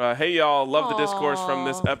 Hey y'all, love the discourse from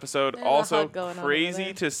this episode. There's a Also hug going on over crazy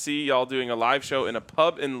there. to see y'all doing a live show in a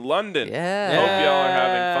pub in London. Yeah. Hope y'all are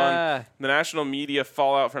having Yeah. fun. The national media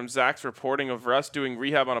fallout from Zach's reporting of Russ doing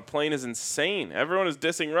rehab on a plane is insane. Everyone is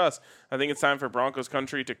dissing Russ. I think it's time for Broncos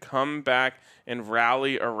country to come back and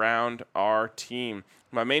rally around our team.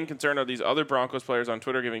 My main concern are these other Broncos players on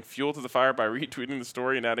Twitter giving fuel to the fire by retweeting the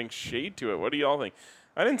story and adding shade to it. What do y'all think?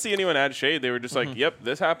 I didn't see anyone add shade. They were just like, yep,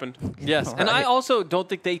 this happened. Yes, and I also don't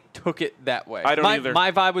think they took it that way. I don't either.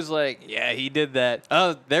 My vibe was like, yeah, he did that.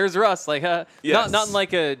 Oh, there's Russ. Like, Yes. not in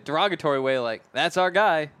like a derogatory way. Like, that's our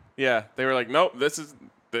guy. Yeah, they were like, nope,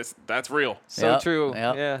 that's real. So Yep, true.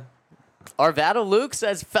 yep. Yeah. Arvada Luke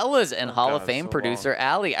says, fellas and Hall of God, Fame so producer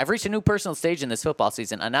Allie, I've reached a new personal stage in this football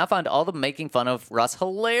season. I now find all the making fun of Russ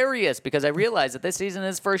hilarious because I realize that this season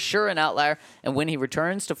is for sure an outlier, and when he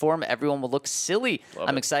returns to form, everyone will look silly.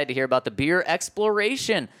 I'm excited to hear about the beer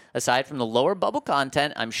exploration. Aside from the lower bubble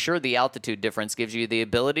content, I'm sure the altitude difference gives you the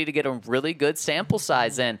ability to get a really good sample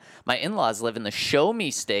size in. My in-laws live in the show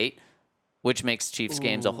me state, which makes Chiefs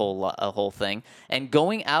games a whole thing. And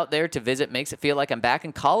going out there to visit makes it feel like I'm back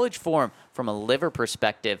in college form from a liver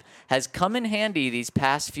perspective. Has come in handy these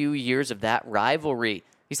past few years of that rivalry.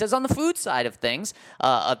 He says on the food side of things,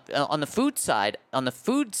 on the food side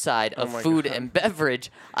of food and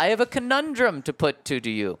beverage, I have a conundrum to put to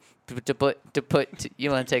you.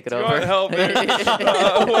 You want to take it You over? want help?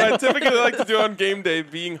 What I typically like to do on game day,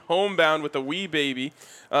 being homebound with a wee baby,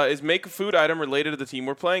 is make a food item related to the team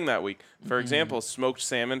we're playing that week. For example, smoked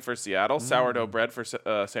salmon for Seattle, sourdough bread for San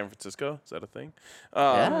Francisco. Is that a thing?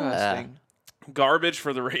 Yeah. Garbage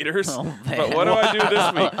for the Raiders. Oh, But what do I do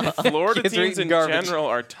this week? Florida Kids are teams eating in garbage. general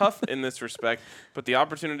are tough in this respect, but the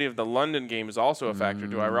opportunity of the London game is also a factor.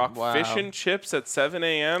 Do I rock wow. fish and chips at 7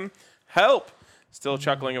 a.m.? Help! Still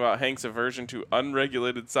chuckling about Hank's aversion to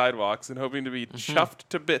unregulated sidewalks and hoping to be chuffed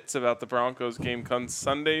to bits about the Broncos game come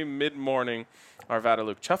Sunday mid-morning. Arvada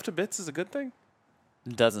Luke, chuffed to bits is a good thing?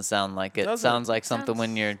 Doesn't sound like it. Doesn't. Sounds like something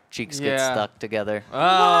when your cheeks get Yeah. stuck together. Why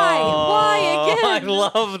I again?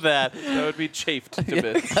 love that. That would be chafed to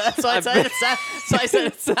bits. That's why I said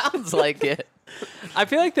it sounds like it. I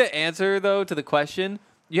feel like the answer, though, to the question,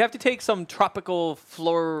 you have to take some tropical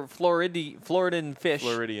Floridian fish.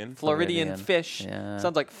 Floridian. Floridian fish. Yeah.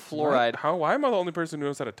 Sounds like fluoride. Why am I the only person who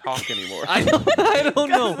knows how to talk anymore? I don't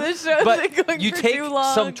know. This show's But been going you for take too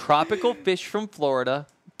long. some tropical fish from Florida,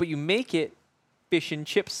 but you make it fish and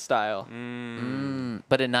chips style.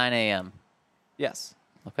 But at 9 a.m. Yes.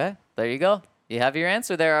 Okay, there you go. You have your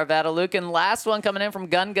answer there, Arvada Luke. And last one coming in from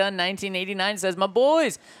Gun 1989 says, my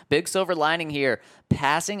boys, big silver lining here.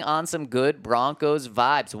 Passing on some good Broncos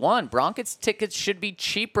vibes. One, Broncos tickets should be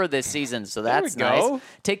cheaper this season, so that's we nice. go.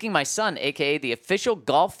 Taking my son, a.k.a. the official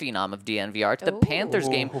golf phenom of DNVR, to the Panthers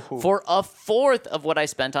game for a fourth of what I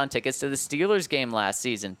spent on tickets to the Steelers game last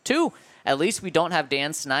season. Two, at least we don't have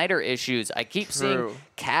Dan Snyder issues. I keep seeing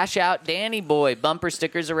cash out Danny Boy bumper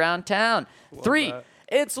stickers around town. Three,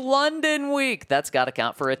 it's London week. That's got to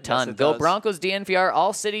count for a ton. it Go does. Broncos, DNVR,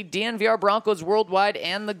 All City, DNVR Broncos Worldwide,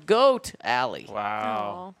 and the GOAT, Allie.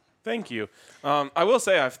 Wow. Thank you. I will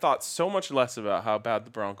say I've thought so much less about how bad the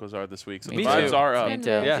Broncos are this week. So Me the vibes too. are up. Me too.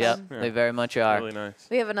 Yes. Yep, Yeah. they very much are. Really nice.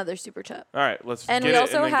 We have another super chat. All right, let's And get we it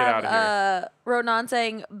also and then get out of here. have Ronan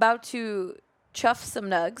saying, about to chuff some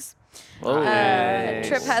nugs. Whoa.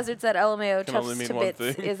 Trip Hazard said LMAO Can only chuffs mean to one bits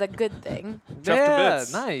thing. is a good thing. Chuffed to Yeah,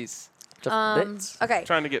 bits. nice. Just bits. Okay.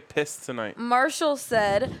 Trying to get pissed tonight. Marshall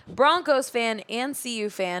said, Broncos fan and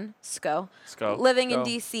CU fan, Sco. living in Go.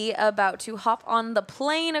 D.C., about to hop on the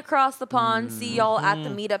plane across the pond. See y'all at the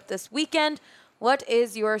meetup this weekend. What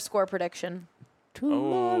is your score prediction?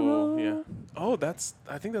 tomorrow. Oh, yeah. Oh,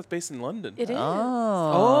 I think that's based in London. It is.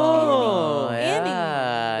 Oh, Annie.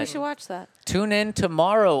 yeah. We should watch that. Tune in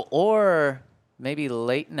tomorrow or maybe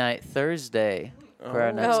late night Thursday for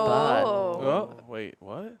our next pod. Oh, wait,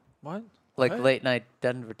 what? What? Like late night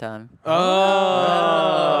Denver time.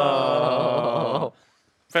 Oh.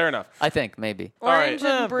 Fair enough. I think maybe. Orange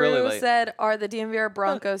and Brew really late. said, are the DMVR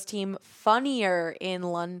Broncos team funnier in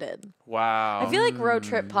London? Wow. I feel like road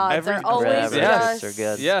trip pods Every- are always Road just... trips are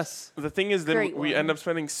good. Yes. The thing is, then Great we end one. up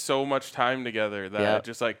spending so much time together that Yep. it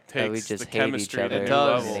just like That takes we just the hate chemistry each other to in new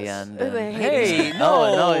does. levels. the end. They and- hate Hey, each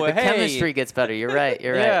no, the hey. chemistry gets better. You're right.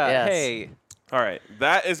 You're right. Yeah. Yes. Hey. All right,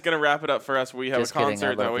 that is going to wrap it up for us. We have Just a kidding, I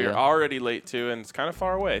concert that love we are you. already late to, and it's kind of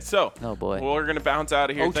far away. So, Oh, boy. we're going to bounce out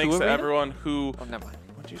of here. O2 Thanks to Arena? everyone who. Oh, never mind.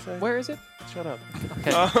 What'd you say? Where is it? Shut up.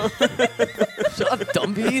 Shut up,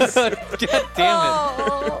 dumbies. God damn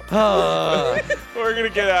it. We're going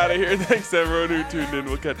to get out of here. Thanks to everyone who tuned in.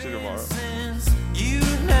 We'll catch you tomorrow. Since you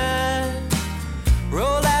and I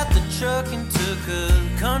rolled out the truck and took a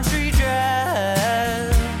country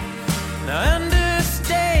drive. Now I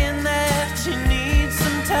understand that you need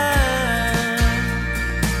some time.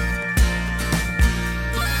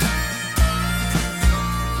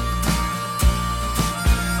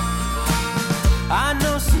 I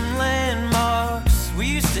know some landmarks we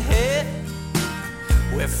used to hit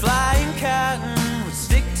where flying cotton would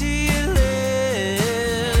stick to your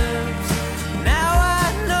lips. Now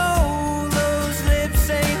I know those lips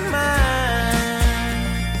ain't mine.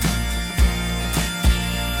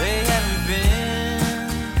 They haven't been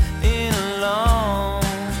in a long,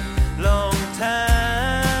 long time.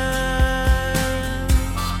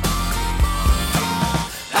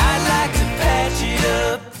 I'd like to patch it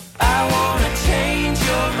up. I wanna change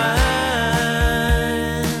your mind.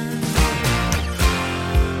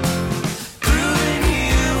 Proving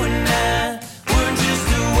you and I weren't just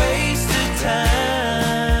a waste of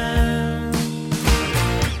time.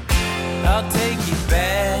 I'll take you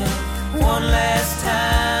back one last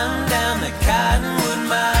time down the Cottonwood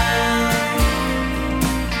Mine.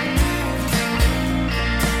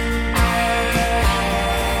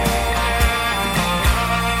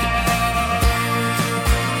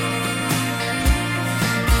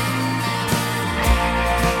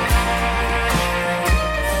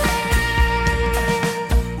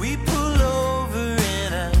 We pull over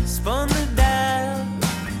and I spun the dial,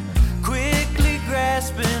 quickly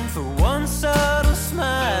grasping for one subtle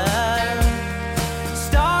smile.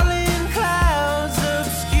 Starling clouds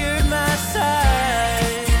obscured my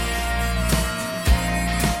sight.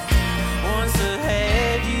 Once I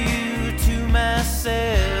had you to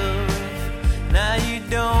myself, now you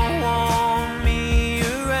don't want me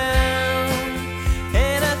around.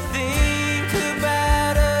 And I think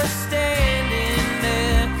about us standing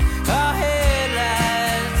there, our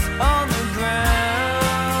headlights on the ground.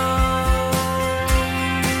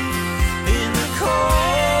 In the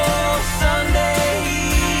cold Sunday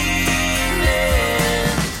evening,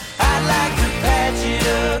 I'd like to patch it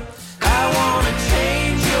up. I wanna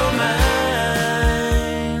change your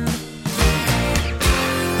mind.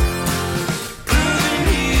 Proving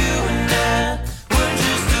you and I were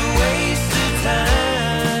just a waste of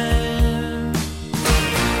time.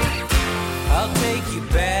 I'll take you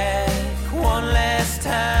back one last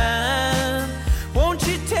time.